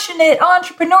multi-passionate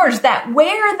entrepreneurs that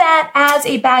wear that as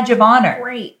a badge of honor.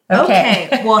 Great. Okay.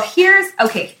 Well,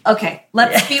 okay.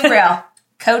 Let's be real.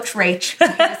 Coach Rach,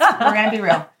 we're going to be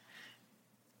real.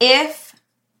 If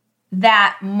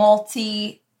that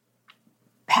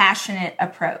multi-passionate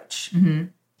approach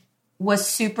was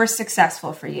super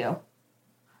successful for you,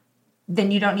 then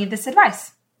you don't need this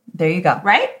advice. There you go.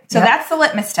 Right? So that's the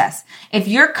litmus test. If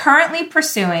you're currently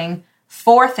pursuing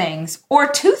 4 things or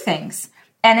 2 things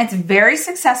and it's very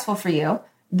successful for you,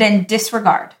 then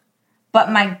disregard. But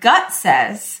my gut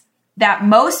says that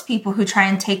most people who try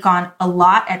and take on a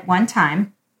lot at one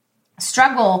time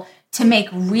struggle to make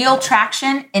real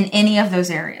traction in any of those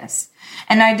areas.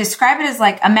 And I describe it as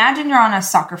imagine you're on a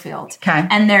soccer field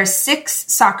and there's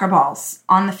 6 soccer balls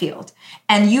on the field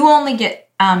and you only get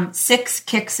 6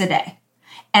 kicks a day.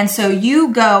 And so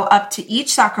you go up to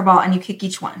each soccer ball and you kick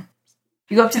each one.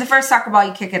 You go up to the first soccer ball,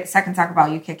 you kick it. The second soccer ball,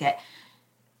 you kick it.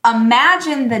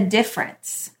 Imagine the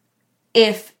difference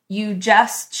if you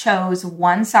just chose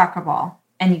one soccer ball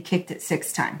and you kicked it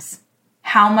 6 times.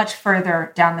 How much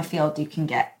further down the field you can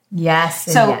get. Yes.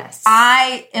 So yes.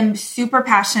 I am super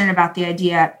passionate about the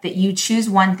idea that you choose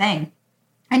one thing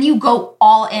and you go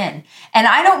all in. And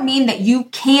I don't mean that you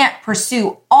can't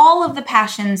pursue all of the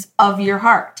passions of your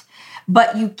heart,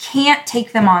 but you can't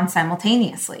take them on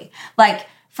simultaneously. Like,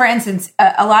 for instance,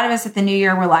 a lot of us at the new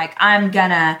year were like, I'm going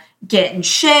to get in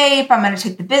shape. I'm going to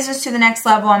take the business to the next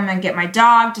level. I'm going to get my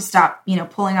dog to stop,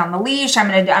 pulling on the leash. I'm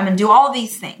going to do all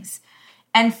these things.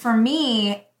 And for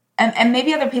me, and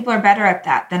maybe other people are better at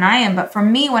that than I am, but for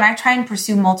me, when I try and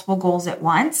pursue multiple goals at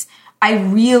once, I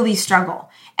really struggle.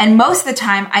 And most of the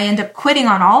time, I end up quitting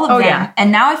on all of them. Yeah.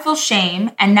 And now I feel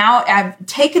shame. And now I've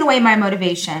taken away my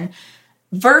motivation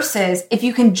versus if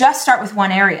you can just start with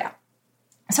one area.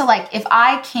 So like if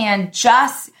I can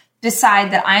just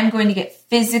decide that I'm going to get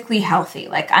physically healthy,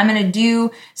 like I'm going to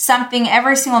do something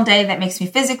every single day that makes me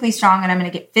physically strong and I'm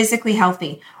going to get physically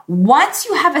healthy. Once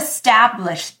you have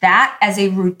established that as a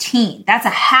routine, that's a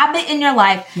habit in your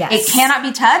life, yes. It cannot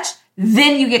be touched,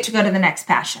 then you get to go to the next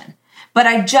passion. But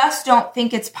I just don't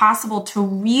think it's possible to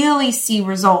really see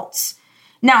results.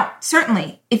 Now,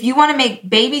 certainly, if you want to make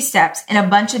baby steps in a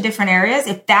bunch of different areas,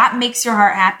 if that makes your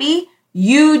heart happy,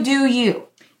 you do you.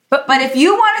 But if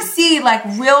you want to see like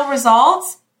real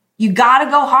results, you got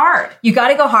to go hard. You got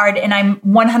to go hard. And I'm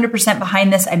 100%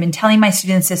 behind this. I've been telling my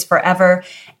students this forever.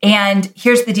 And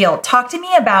here's the deal. Talk to me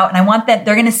about, and I want that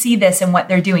they're going to see this in what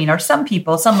they're doing, or some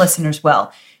people, some listeners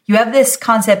will. You have this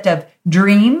concept of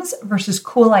dreams versus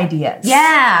cool ideas.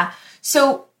 Yeah.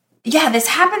 So yeah, this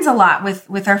happens a lot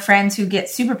with our friends who get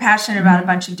super passionate about a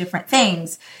bunch of different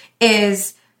things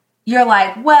is you're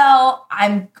like, well,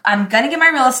 I'm going to get my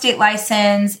real estate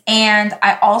license and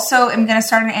I also am going to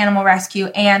start an animal rescue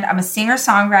and I'm a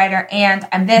singer-songwriter and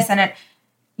I'm this and it.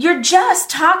 You're just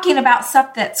talking about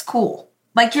stuff that's cool.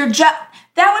 Like that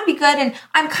would be good. And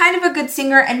I'm kind of a good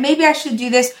singer and maybe I should do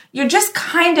this. You're just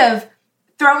kind of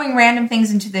throwing random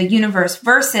things into the universe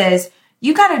versus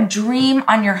you got a dream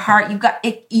on your heart.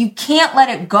 You can't let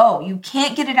it go. You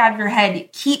can't get it out of your head.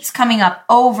 It keeps coming up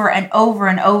over and over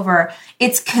and over.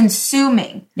 It's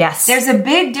consuming. Yes. There's a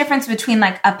big difference between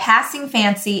like a passing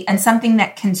fancy and something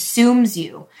that consumes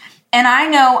you. And I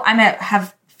know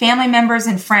have family members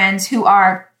and friends who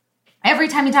are, every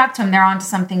time you talk to them, they're on to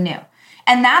something new.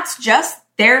 And that's just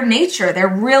their nature. They're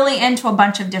really into a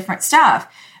bunch of different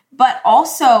stuff. But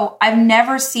also, I've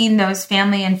never seen those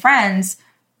family and friends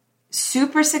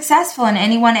super successful in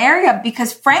any one area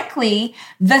because frankly,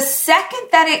 the second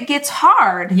that it gets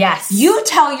hard, yes, you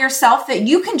tell yourself that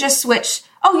you can just switch.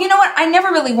 Oh, you know what? I never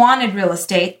really wanted real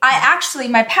estate.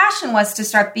 My passion was to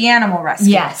start the animal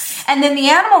rescue. Yes. And then the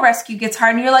animal rescue gets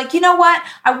hard and you're like, you know what?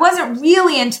 I wasn't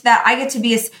really into that. I get to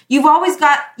be you've always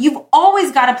got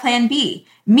a plan B.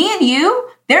 Me and you,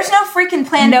 there's no freaking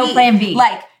plan B. No plan B.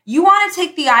 Like, you want to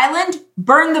take the island,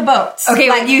 burn the boats. Okay,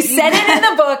 like, when you said it in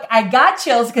the book, I got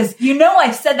chills because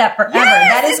I've said that forever.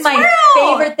 Yes, that is my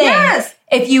favorite thing. Yes.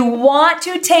 If you want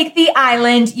to take the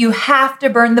island, you have to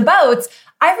burn the boats.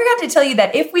 I forgot to tell you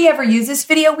that if we ever use this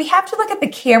video, we have to look at the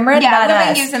camera. Yeah,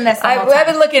 we've been using this the whole time. I've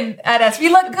been looking at us. We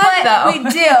look good, though. We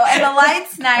do, and the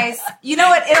light's nice. You know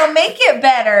what? It'll make it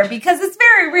better because it's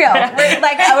very real.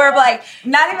 We're like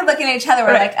not even looking at each other.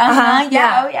 We're like,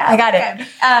 yeah, oh yeah, I got it.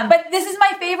 But this is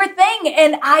my favorite thing,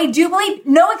 and I do believe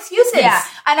no excuses. Yeah,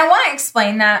 and I want to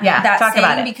explain that. Yeah, talk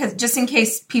about it because just in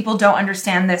case people don't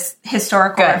understand this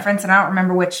historical reference, and I don't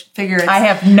remember which figure it's. I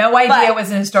have no idea it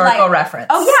was an historical reference.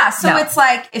 Oh yeah, so it's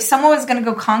like. If someone was going to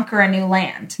go conquer a new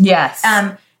land. Yes.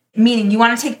 Meaning you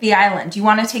want to take the island, you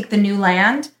want to take the new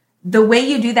land. The way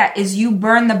you do that is you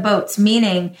burn the boats.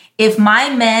 Meaning if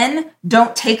my men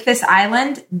don't take this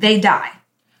island, they die.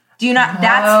 Do you not?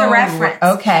 That's the reference.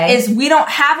 Okay. Is we don't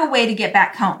have a way to get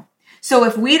back home. So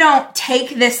if we don't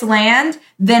take this land,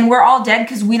 then we're all dead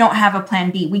because we don't have a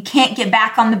plan B. We can't get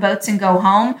back on the boats and go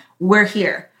home. We're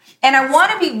here. And I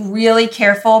want to be really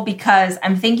careful because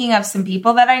I'm thinking of some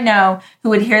people that I know who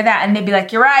would hear that and they'd be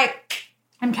like, you're right.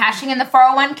 I'm cashing in the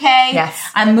 401k.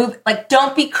 Yes. I'm moving. Like,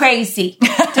 don't be crazy.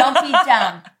 Don't be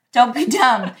dumb. Don't be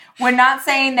dumb. We're not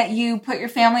saying that you put your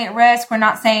family at risk. We're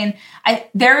not saying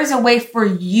there is a way for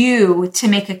you to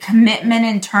make a commitment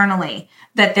internally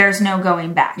that there's no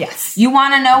going back. Yes. You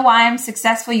want to know why I'm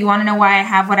successful? You want to know why I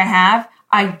have what I have?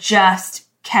 I just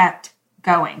kept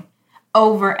going.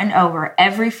 Over and over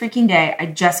every freaking day. I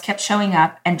just kept showing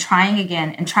up and trying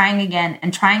again and trying again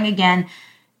and trying again.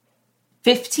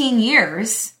 15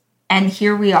 years And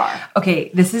here we are. Okay,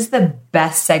 this is the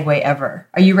best segue ever.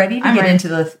 Are you ready to get into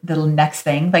the next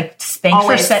thing? Like, thanks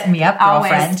for setting me up,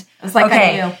 girlfriend. It was like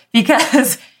I knew.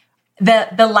 Because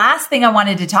the last thing I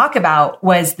wanted to talk about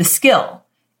was the skill.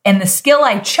 And the skill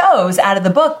I chose out of the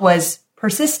book was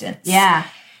persistence. Yeah.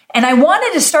 And I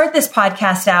wanted to start this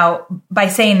podcast out by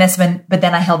saying this one, but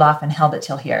then I held off and held it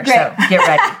till here. Great. So get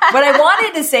ready. What I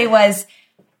wanted to say was,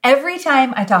 every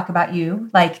time I talk about you,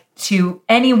 like to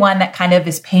anyone that kind of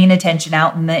is paying attention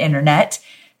out in the internet,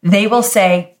 they will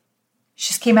say, she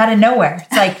just came out of nowhere.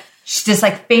 It's like, she's just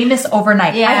like famous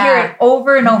overnight. Yeah. I hear it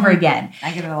over and over again.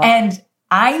 I get it a lot. And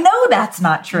I know that's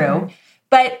not true,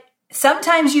 but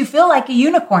sometimes you feel like a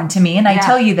unicorn to me. And I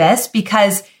tell you this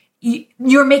because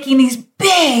you're making these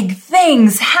big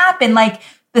things happen. Like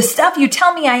the stuff you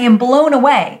tell me, I am blown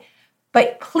away.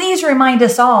 But please remind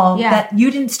us all that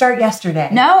you didn't start yesterday.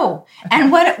 No. Okay. And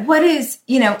what is,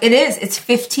 it's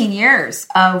 15 years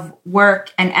of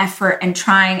work and effort and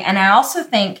trying. And I also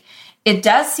think it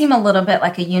does seem a little bit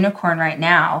like a unicorn right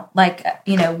now. Like,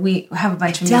 we have a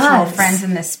bunch of mutual friends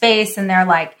in this space and they're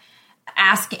like,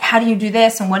 asking, how do you do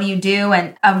this? And what do you do?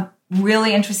 And a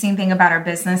really interesting thing about our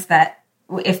business that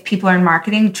if people are in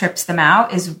marketing trips them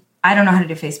out is I don't know how to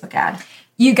do Facebook ad.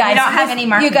 You guys don't have any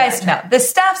marketing. You guys know the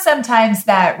stuff sometimes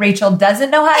that Rachel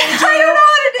doesn't know how to do. I don't know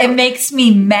how to do. It makes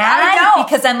me mad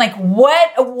because I'm like,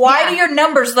 what? Why do your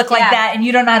numbers look like that? And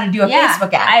you don't know how to do a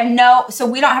Facebook ad. So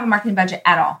we don't have a marketing budget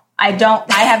at all. I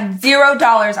have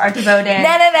 $0 are devoted. No.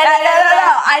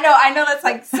 I know that's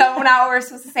like so not what we're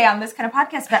supposed to say on this kind of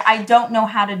podcast, but I don't know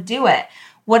how to do it.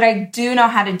 What I do know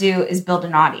how to do is build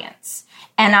an audience.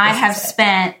 And I have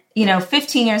spent,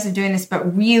 15 years of doing this,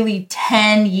 but really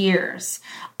 10 years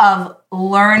of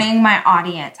learning my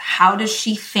audience. How does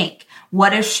she think?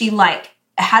 What is she like?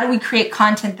 How do we create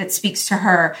content that speaks to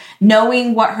her?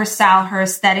 Knowing what her style, her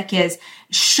aesthetic is,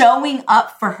 showing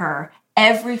up for her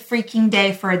every freaking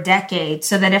day for a decade.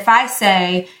 So that if I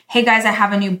say, hey guys, I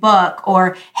have a new book,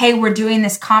 or hey, we're doing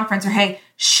this conference, or hey,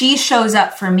 she shows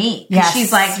up for me. Yes.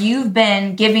 She's like, you've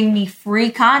been giving me free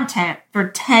content for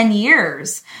 10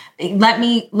 years. Let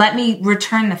me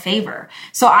return the favor.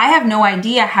 So I have no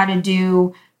idea how to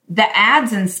do the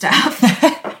ads and stuff.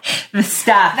 The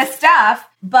stuff.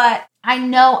 But I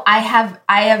know I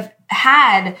have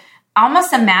had,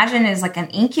 almost imagine as like an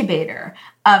incubator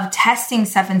of testing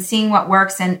stuff and seeing what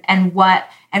works and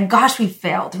gosh, we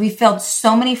failed. We failed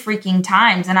so many freaking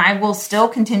times, and I will still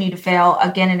continue to fail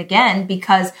again and again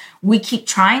because we keep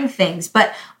trying things,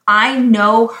 but I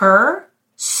know her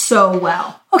so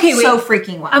well. Okay, so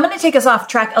freaking well. I'm going to take us off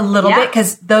track a little bit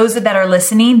because those that are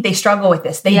listening, they struggle with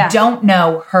this. They don't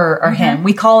know her or him.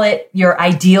 We call it your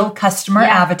ideal customer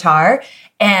avatar,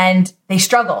 and they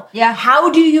struggle. Yeah.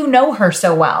 How do you know her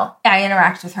so well? I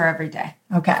interact with her every day.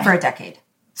 Okay. For a decade.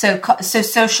 So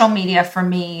social media for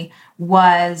me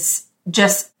was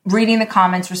just reading the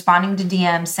comments, responding to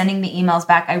DMs, sending the emails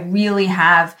back. I really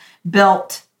have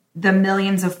built the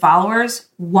millions of followers,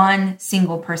 one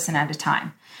single person at a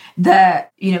time. The,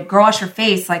 girl wash your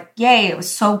face, like, yay, it was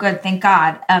so good. Thank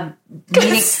God.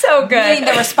 So good. Reading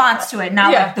the response to it.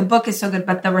 Not like the book is so good,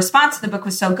 but the response to the book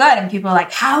was so good. And people are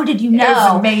like, how did you know? It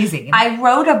was amazing. I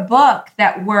wrote a book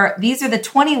these are the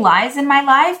 20 lies in my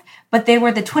life, but they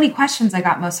were the 20 questions I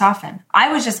got most often.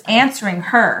 I was just answering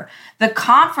her. The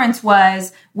conference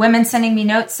was women sending me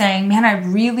notes saying, man, I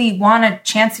really want a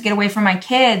chance to get away from my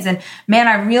kids. And man,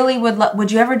 I really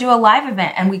would you ever do a live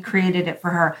event? And we created it for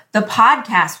her. The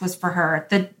podcast was for her.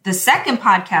 The second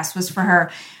podcast was for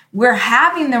her. We're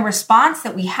having the response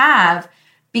that we have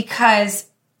because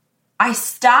I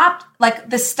stopped, like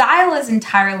the style is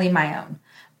entirely my own,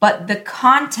 but the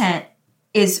content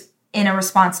is in a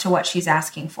response to what she's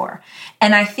asking for.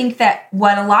 And I think that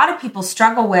what a lot of people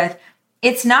struggle with,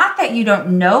 it's not that you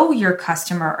don't know your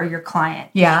customer or your client.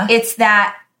 Yeah. It's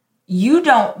that you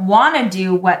don't want to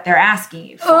do what they're asking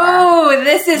you for. Oh,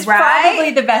 this is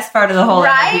probably the best part of the whole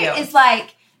interview. It's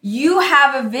like you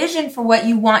have a vision for what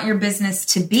you want your business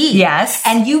to be. Yes.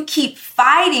 And you keep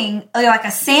fighting like a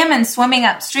salmon swimming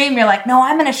upstream. You're like, no,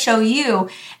 I'm going to show you.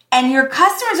 And your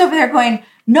customer's over there going,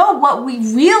 no, what we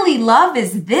really love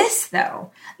is this, though.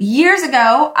 Years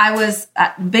ago, I was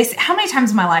how many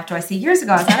times in my life do I say years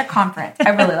ago? I was at a conference.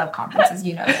 I really love conferences,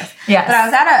 you know this. Yes. But I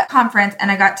was at a conference and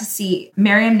I got to see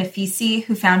Miriam Nafisi,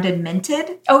 who founded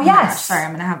Minted. Oh, yes. My gosh, sorry, I'm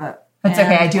going to have a... That's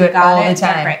okay. I do it all the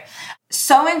time. Yeah, great.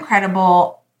 So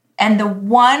incredible. And the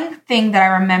one thing that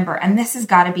I remember, and this has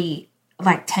got to be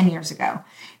like 10 years ago,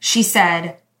 she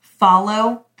said,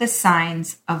 follow the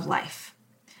signs of life.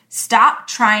 Stop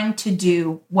trying to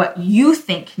do what you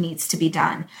think needs to be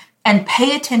done and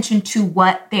pay attention to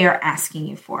what they are asking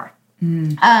you for.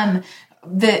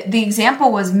 The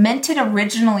example was Minted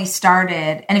originally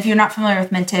started, and if you're not familiar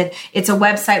with Minted, it's a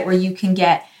website where you can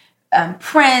get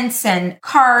prints and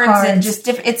cards and just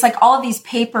different, it's like all of these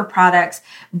paper products,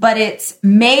 but it's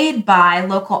made by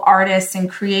local artists and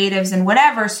creatives and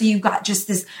whatever. So you've got just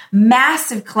this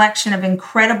massive collection of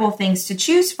incredible things to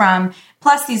choose from.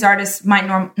 Plus these artists might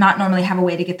not normally have a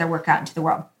way to get their work out into the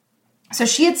world. So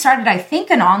she had started, I think,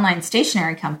 an online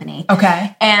stationery company.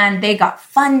 Okay. And they got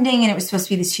funding and it was supposed to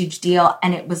be this huge deal.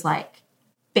 And it was like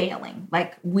failing.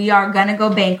 Like, we are going to go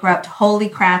bankrupt. Holy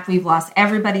crap. We've lost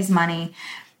everybody's money.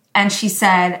 And she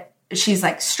said, she's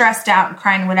like stressed out and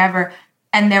crying, whatever.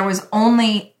 And there was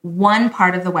only one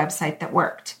part of the website that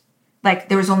worked. Like,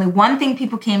 there was only one thing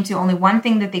people came to, only one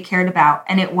thing that they cared about.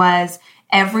 And it was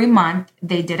every month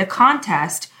they did a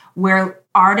contest where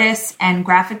artists and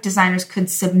graphic designers could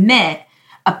submit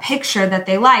a picture that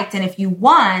they liked. And if you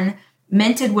won,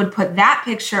 Minted would put that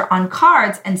picture on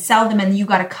cards and sell them, and you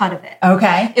got a cut of it.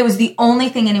 Okay. It was the only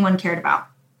thing anyone cared about.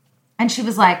 And she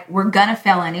was like, we're going to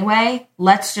fail anyway.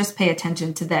 Let's just pay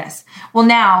attention to this. Well,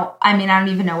 now, I mean, I don't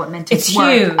even know what Minted's worth.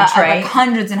 It's huge, right? Like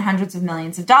hundreds and hundreds of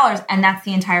millions of dollars. And that's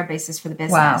the entire basis for the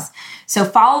business. Wow. So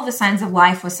follow the signs of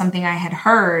life was something I had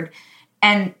heard.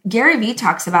 And Gary Vee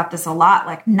talks about this a lot,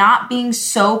 like not being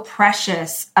so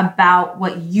precious about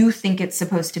what you think it's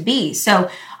supposed to be. So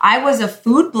I was a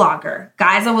food blogger.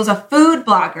 Guys, I was a food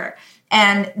blogger.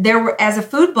 And as a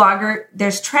food blogger,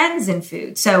 there's trends in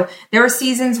food. So there were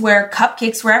seasons where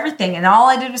cupcakes were everything, and all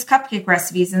I did was cupcake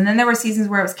recipes. And then there were seasons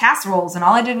where it was casseroles, and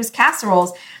all I did was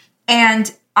casseroles.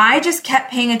 And I just kept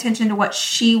paying attention to what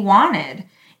she wanted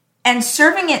and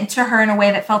serving it to her in a way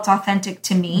that felt authentic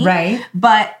to me. Right.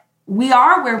 But we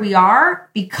are where we are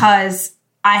because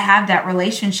I have that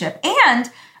relationship.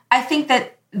 And I think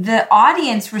that the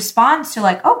audience responds to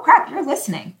like, oh crap, you're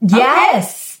listening.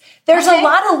 Yes. Okay. There's a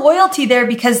lot of loyalty there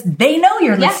because they know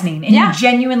you're listening and you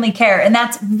genuinely care. And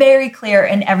that's very clear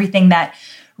in everything that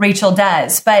Rachel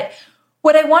does. But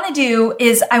what I want to do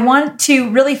is I want to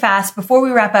really fast, before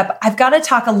we wrap up, I've got to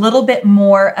talk a little bit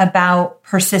more about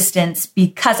persistence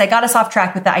because I got us off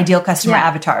track with the ideal customer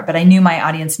avatar, but I knew my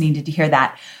audience needed to hear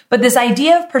that. But this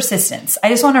idea of persistence, I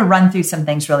just want to run through some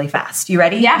things really fast. You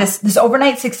ready? Yeah. This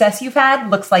overnight success you've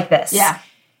had looks like this. Yeah.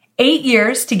 8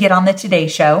 years to get on the Today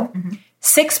Show. Mm-hmm.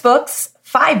 6 books,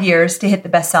 5 years to hit the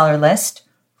bestseller list,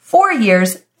 4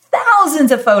 years,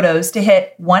 thousands of photos to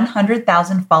hit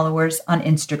 100,000 followers on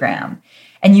Instagram.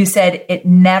 And you said it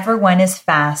never went as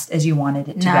fast as you wanted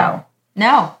it to go.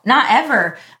 No, not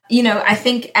ever. You know, I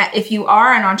think if you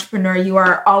are an entrepreneur, you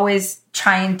are always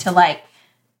trying to like,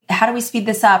 how do we speed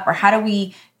this up? Or how do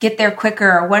we get there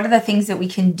quicker? Or what are the things that we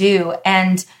can do?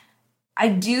 And I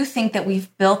do think that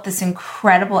we've built this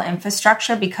incredible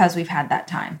infrastructure because we've had that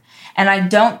time. And I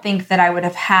don't think that I would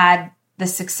have had the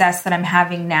success that I'm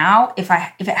having now if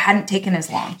it hadn't taken as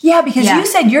long. Yeah, because you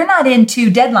said you're not into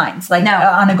deadlines, like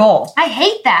on a goal. I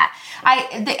hate that.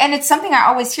 And it's something I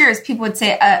always hear is people would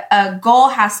say a goal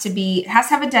has to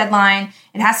have a deadline,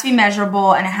 it has to be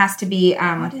measurable, and it has to be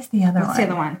what is the other one? What's the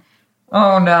other one?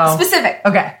 Oh no. Specific.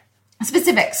 Okay.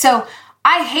 Specific. So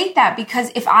I hate that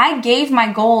because if I gave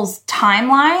my goals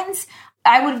timelines,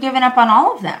 I would have given up on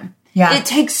all of them. Yeah. It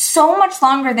takes so much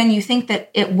longer than you think that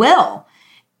it will.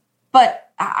 But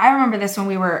I remember this when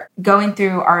we were going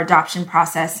through our adoption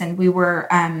process and we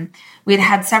had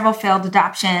had several failed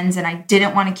adoptions and I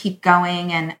didn't want to keep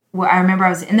going. And I remember I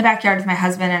was in the backyard with my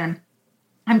husband and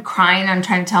I'm crying. I'm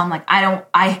trying to tell him like,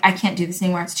 I can't do this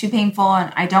anymore. It's too painful.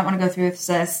 And I don't want to go through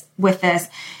with this.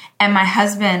 And my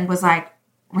husband was like,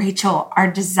 Rachel,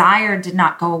 our desire did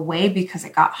not go away because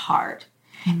it got hard.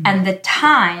 Mm-hmm. And the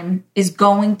time is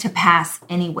going to pass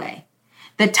anyway.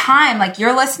 The time, like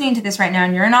you're listening to this right now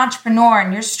and you're an entrepreneur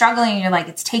and you're struggling and you're like,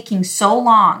 it's taking so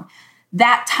long.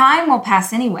 That time will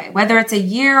pass anyway, whether it's a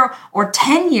year or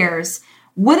 10 years.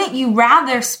 Wouldn't you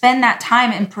rather spend that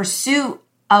time in pursuit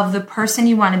of the person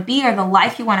you want to be or the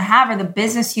life you want to have or the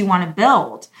business you want to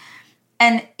build?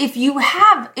 And if you're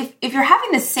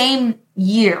having the same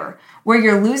year where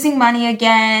you're losing money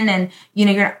again and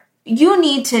you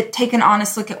need to take an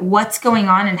honest look at what's going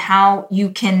on and how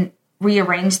you can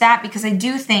rearrange that, because I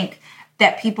do think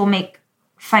that people make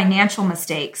financial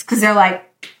mistakes because they're like,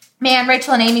 man,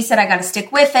 Rachel and Amy said I got to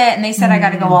stick with it and they said I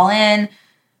got to go all in.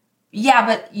 Yeah,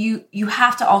 but you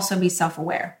have to also be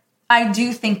self-aware. I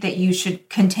do think that you should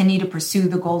continue to pursue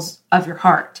the goals of your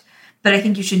heart, but I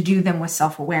think you should do them with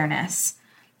self-awareness.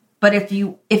 But if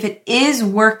it is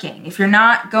working, if you're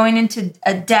not going into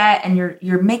a debt and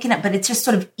you're making it, but it's just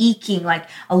sort of eking like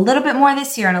a little bit more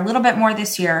this year and a little bit more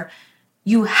this year,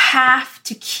 you have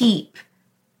to keep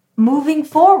moving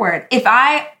forward, if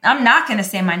I'm not going to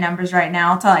say my numbers right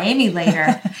now, I'll tell Amy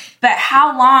later, but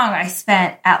how long I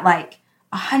spent at like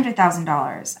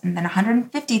 $100,000 and then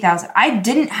 $150,000. I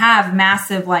didn't have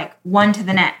massive, like one to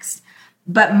the next,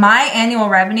 but my annual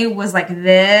revenue was like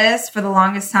this for the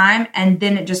longest time. And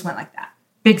then it just went like that.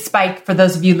 Big spike for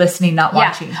those of you listening, not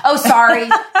watching. Oh, sorry.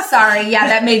 Yeah,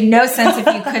 that made no sense if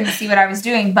you couldn't see what I was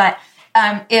doing. But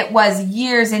it was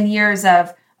years and years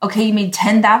of, okay, you made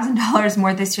 $10,000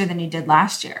 more this year than you did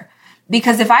last year.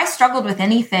 Because if I struggled with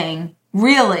anything,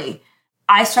 really,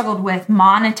 I struggled with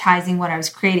monetizing what I was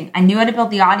creating. I knew how to build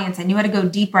the audience. I knew how to go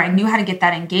deeper. I knew how to get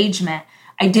that engagement.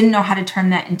 I didn't know how to turn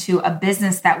that into a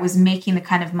business that was making the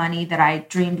kind of money that I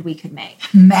dreamed we could make.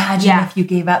 Imagine if you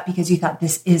gave up because you thought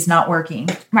this is not working.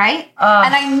 Right?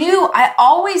 And I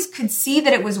always could see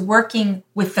that it was working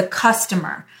with the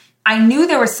customer. I knew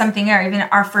there was something there. Even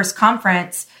at our first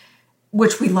conference,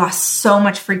 which we lost so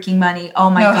much freaking money. Oh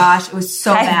my gosh, it was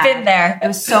so bad. I've been there. It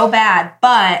was so bad,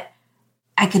 but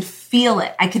I could feel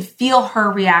it. I could feel her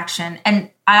reaction.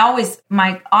 And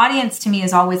my audience to me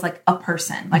is always like a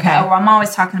person. Like I'm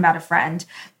always talking about a friend,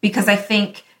 because I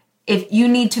think if you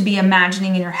need to be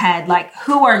imagining in your head, like,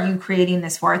 who are you creating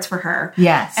this for? It's for her.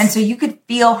 Yes. And so you could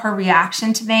feel her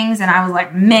reaction to things. And I was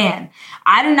like, man,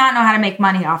 I do not know how to make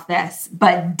money off this,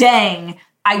 but dang,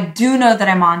 I do know that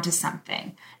I'm onto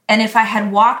something. And if I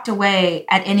had walked away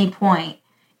at any point,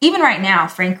 even right now,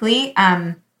 frankly,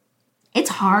 it's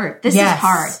hard. This is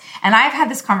hard. And I've had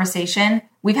this conversation.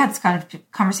 We've had this kind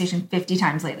of conversation 50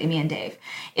 times lately, me and Dave,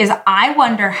 is I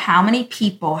wonder how many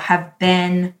people have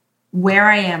been where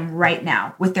I am right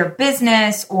now with their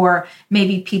business, or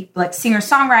maybe people like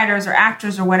singer-songwriters or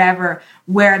actors or whatever,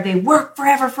 where they work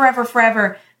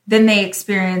forever. Then they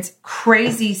experience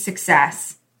crazy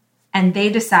success and they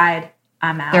decide,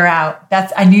 I'm out. They're out.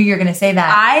 I knew you were going to say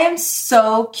that. I am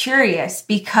so curious,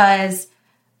 because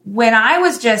when I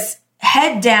was just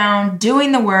head down,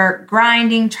 doing the work,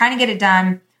 grinding, trying to get it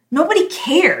done, nobody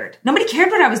cared. Nobody cared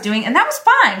what I was doing. And that was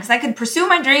fine, because I could pursue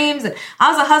my dreams, and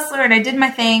I was a hustler and I did my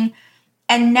thing.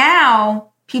 And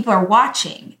now people are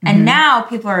watching, and now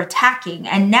people are attacking.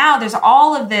 And now there's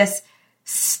all of this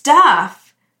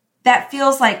stuff that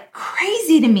feels like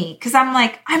crazy to me, because I'm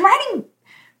like, I'm writing,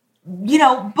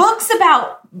 books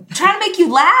about trying to make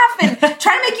you laugh and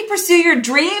trying to make you pursue your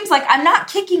dreams. Like, I'm not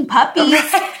kicking puppies.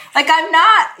 Like, I'm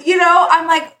not, I'm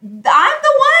like, I'm the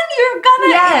one you're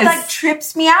gonna, It like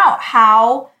trips me out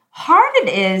how hard it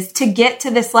is to get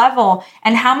to this level,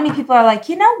 and how many people are like,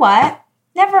 you know what?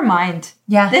 Never mind.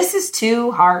 Yeah. This is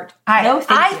too hard.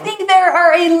 I think there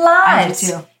are a lot. I do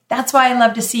too. That's why I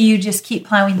love to see you just keep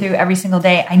plowing through every single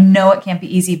day. I know it can't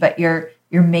be easy, but you're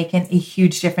making a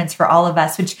huge difference for all of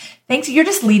us, which thanks. You're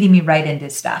just leading me right into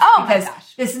stuff. Oh, because my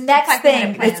gosh. This next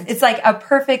thing, it's like a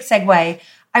perfect segue.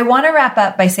 I want to wrap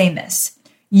up by saying this.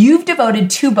 You've devoted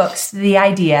 2 books to the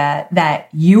idea that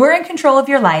you are in control of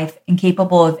your life and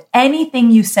capable of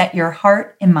anything you set your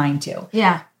heart and mind to.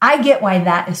 Yeah. I get why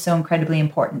that is so incredibly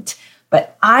important,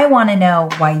 but I want to know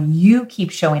why you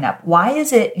keep showing up. Why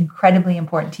is it incredibly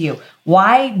important to you?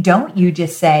 Why don't you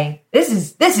just say, this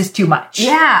is too much?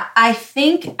 Yeah. I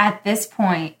think at this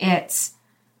point,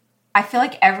 I feel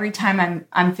like every time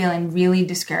I'm feeling really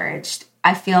discouraged,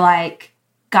 I feel like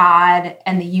God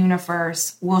and the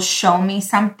universe will show me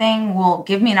something, will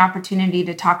give me an opportunity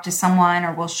to talk to someone,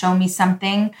 or will show me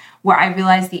something where I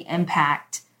realize the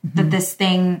impact that this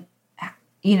thing,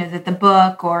 that the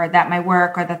book, or that my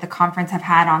work, or that the conference have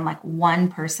had on like one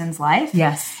person's life.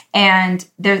 Yes. And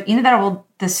there's,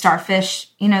 the starfish,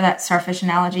 that starfish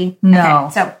analogy? No.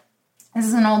 Okay, so this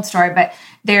is an old story, but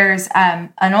there's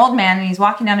an old man, and he's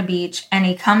walking down a beach, and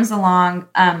he comes along,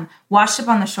 washed up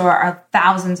on the shore are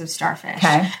thousands of starfish.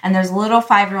 Okay. And there's a little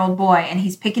 5-year-old boy, and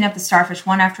he's picking up the starfish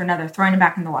one after another, throwing them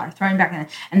back in the water,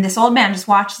 and this old man just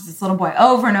watches this little boy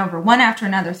over and over, one after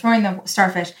another, throwing the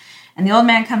starfish. And the old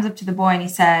man comes up to the boy and he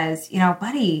says,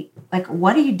 buddy, like,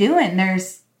 what are you doing?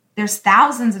 There's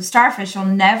thousands of starfish. You'll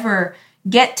never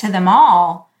get to them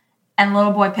all. And the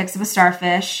little boy picks up a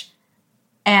starfish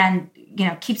and,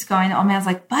 keeps going. The old man's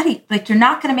like, buddy, like, you're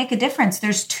not going to make a difference.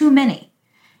 There's too many.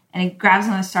 And he grabs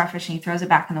another starfish and he throws it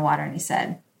back in the water. And he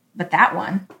said, but that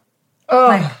one,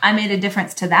 I made a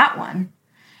difference to that one.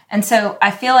 And so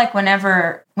I feel like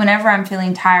whenever I'm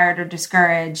feeling tired or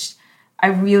discouraged, I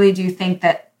really do think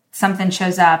that something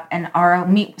shows up, or I'll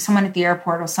meet someone at the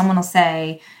airport, or someone will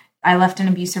say, I left an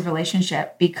abusive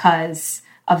relationship because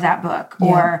of that book,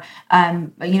 or,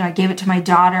 I gave it to my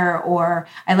daughter, or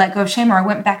I let go of shame, or I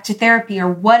went back to therapy, or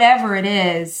whatever it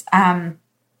is.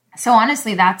 So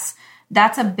honestly, that's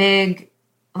a big,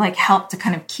 like, help to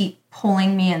kind of keep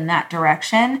pulling me in that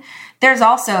direction. There's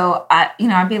also,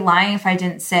 I'd be lying if I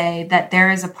didn't say that there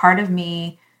is a part of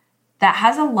me that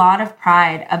has a lot of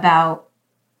pride about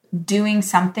doing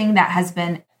something that has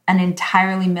been an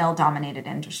entirely male-dominated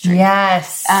industry.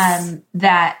 Yes.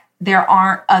 That there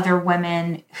aren't other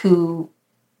women who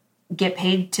get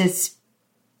paid to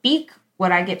speak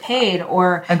what I get paid,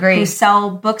 or who sell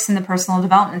books in the personal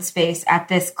development space at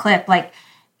this clip. Like,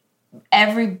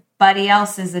 everybody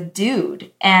else is a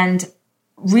dude. And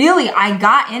really, I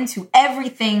got into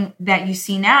everything that you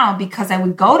see now because I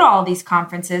would go to all these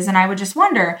conferences and I would just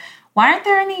wonder, why aren't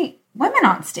there any women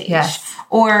on stage? Yes.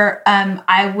 Or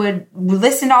I would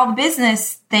listen to all the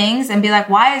business things and be like,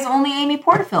 why is only Amy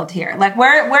Porterfield here? Like,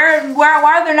 why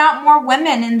are there not more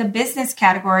women in the business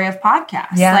category of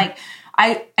podcasts? Yeah. Like,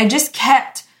 I just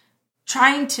kept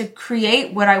trying to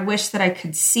create what I wish that I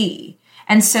could see.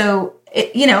 And so,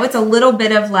 it's a little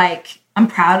bit of like, I'm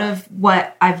proud of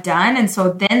what I've done. And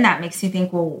so then that makes me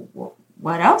think, well,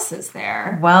 what else is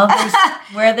there? Well,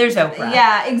 there's Oprah.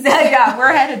 Yeah, exactly. Yeah,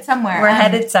 we're headed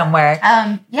somewhere.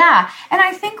 Yeah. And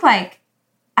I think, like,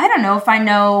 I don't know if I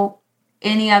know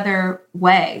any other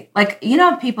way. Like,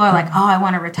 people are like, oh, I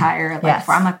want to retire. Like,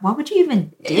 I'm like, what would you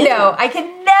even do? I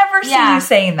can never see you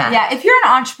saying that. Yeah. If you're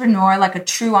an entrepreneur, like a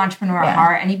true entrepreneur at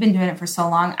heart, and you've been doing it for so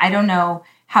long, I don't know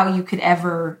how you could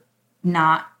ever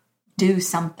not do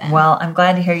something. Well, I'm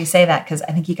glad to hear you say that, because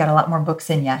I think you got a lot more books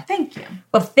in you. Thank you.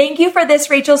 Well, thank you for this,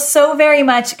 Rachel, so very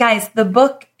much. Guys, the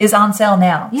book is on sale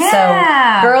now.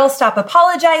 Yeah. So, girls, stop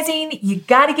apologizing. You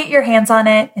got to get your hands on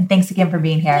it. And thanks again for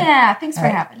being here. Yeah, thanks for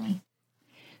having me.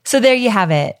 So there you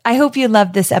have it. I hope you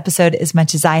loved this episode as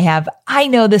much as I have. I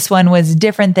know this one was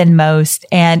different than most,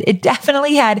 and it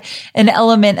definitely had an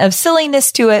element of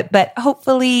silliness to it, but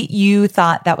hopefully you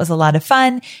thought that was a lot of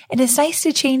fun, and it's nice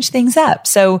to change things up.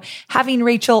 So having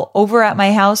Rachel over at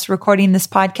my house recording this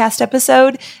podcast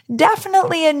episode,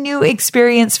 definitely a new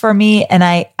experience for me, and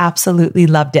I absolutely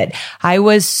loved it. I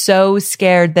was so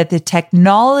scared that the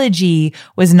technology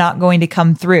was not going to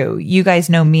come through. You guys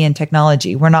know me and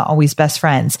technology. We're not always best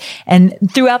friends. And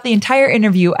throughout the entire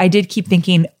interview, I did keep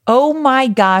thinking, oh my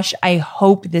gosh, I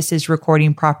hope this is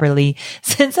recording properly,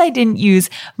 since I didn't use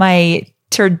my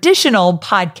traditional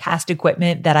podcast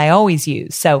equipment that I always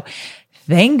use. So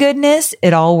thank goodness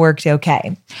it all worked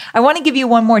okay. I want to give you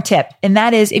one more tip, and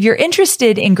that is, if you're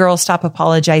interested in Girls Stop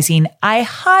Apologizing, I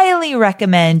highly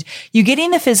recommend you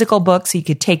getting a physical book so you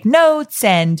could take notes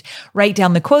and write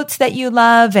down the quotes that you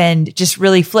love and just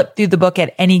really flip through the book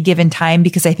at any given time,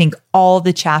 because I think all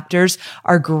the chapters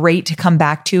are great to come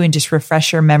back to and just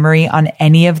refresh your memory on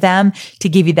any of them to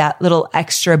give you that little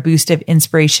extra boost of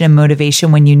inspiration and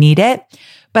motivation when you need it.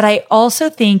 But I also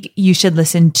think you should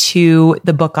listen to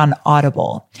the book on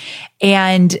Audible.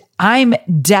 And I'm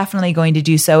definitely going to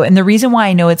do so. And the reason why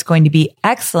I know it's going to be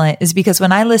excellent is because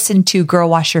when I listened to Girl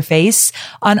Wash Your Face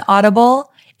on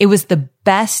Audible, it was the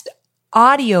best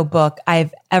audiobook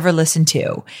I've ever listened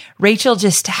to. Rachel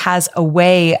just has a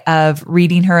way of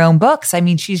reading her own books. I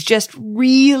mean, she's just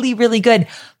really, really good.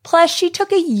 Plus, she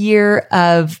took a year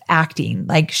of acting,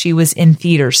 like she was in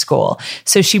theater school.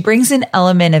 So she brings an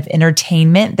element of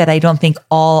entertainment that I don't think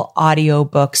all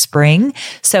audiobooks bring.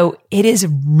 So it is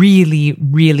really,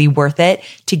 really worth it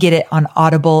to get it on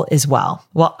Audible as well.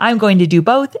 Well, I'm going to do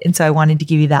both. And so I wanted to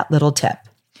give you that little tip.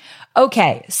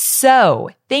 Okay, so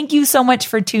thank you so much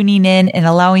for tuning in and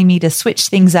allowing me to switch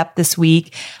things up this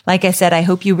week. Like I said, I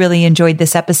hope you really enjoyed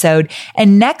this episode.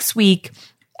 And next week,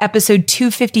 episode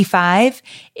 255,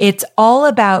 it's all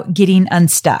about getting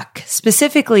unstuck.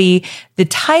 Specifically, the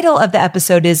title of the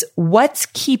episode is What's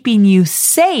Keeping You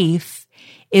Safe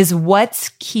is What's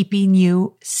Keeping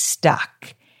You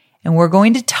Stuck. And we're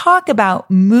going to talk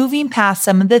about moving past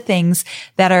some of the things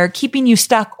that are keeping you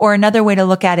stuck, or another way to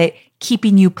look at it,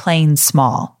 keeping you playing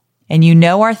small. And you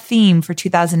know our theme for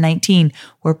 2019,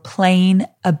 we're playing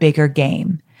a bigger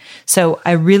game. So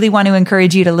I really want to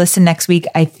encourage you to listen next week.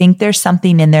 I think there's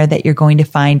something in there that you're going to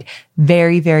find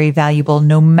very, very valuable,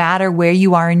 no matter where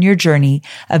you are in your journey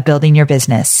of building your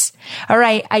business. All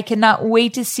right. I cannot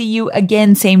wait to see you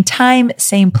again, same time,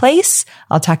 same place.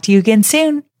 I'll talk to you again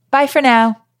soon. Bye for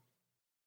now.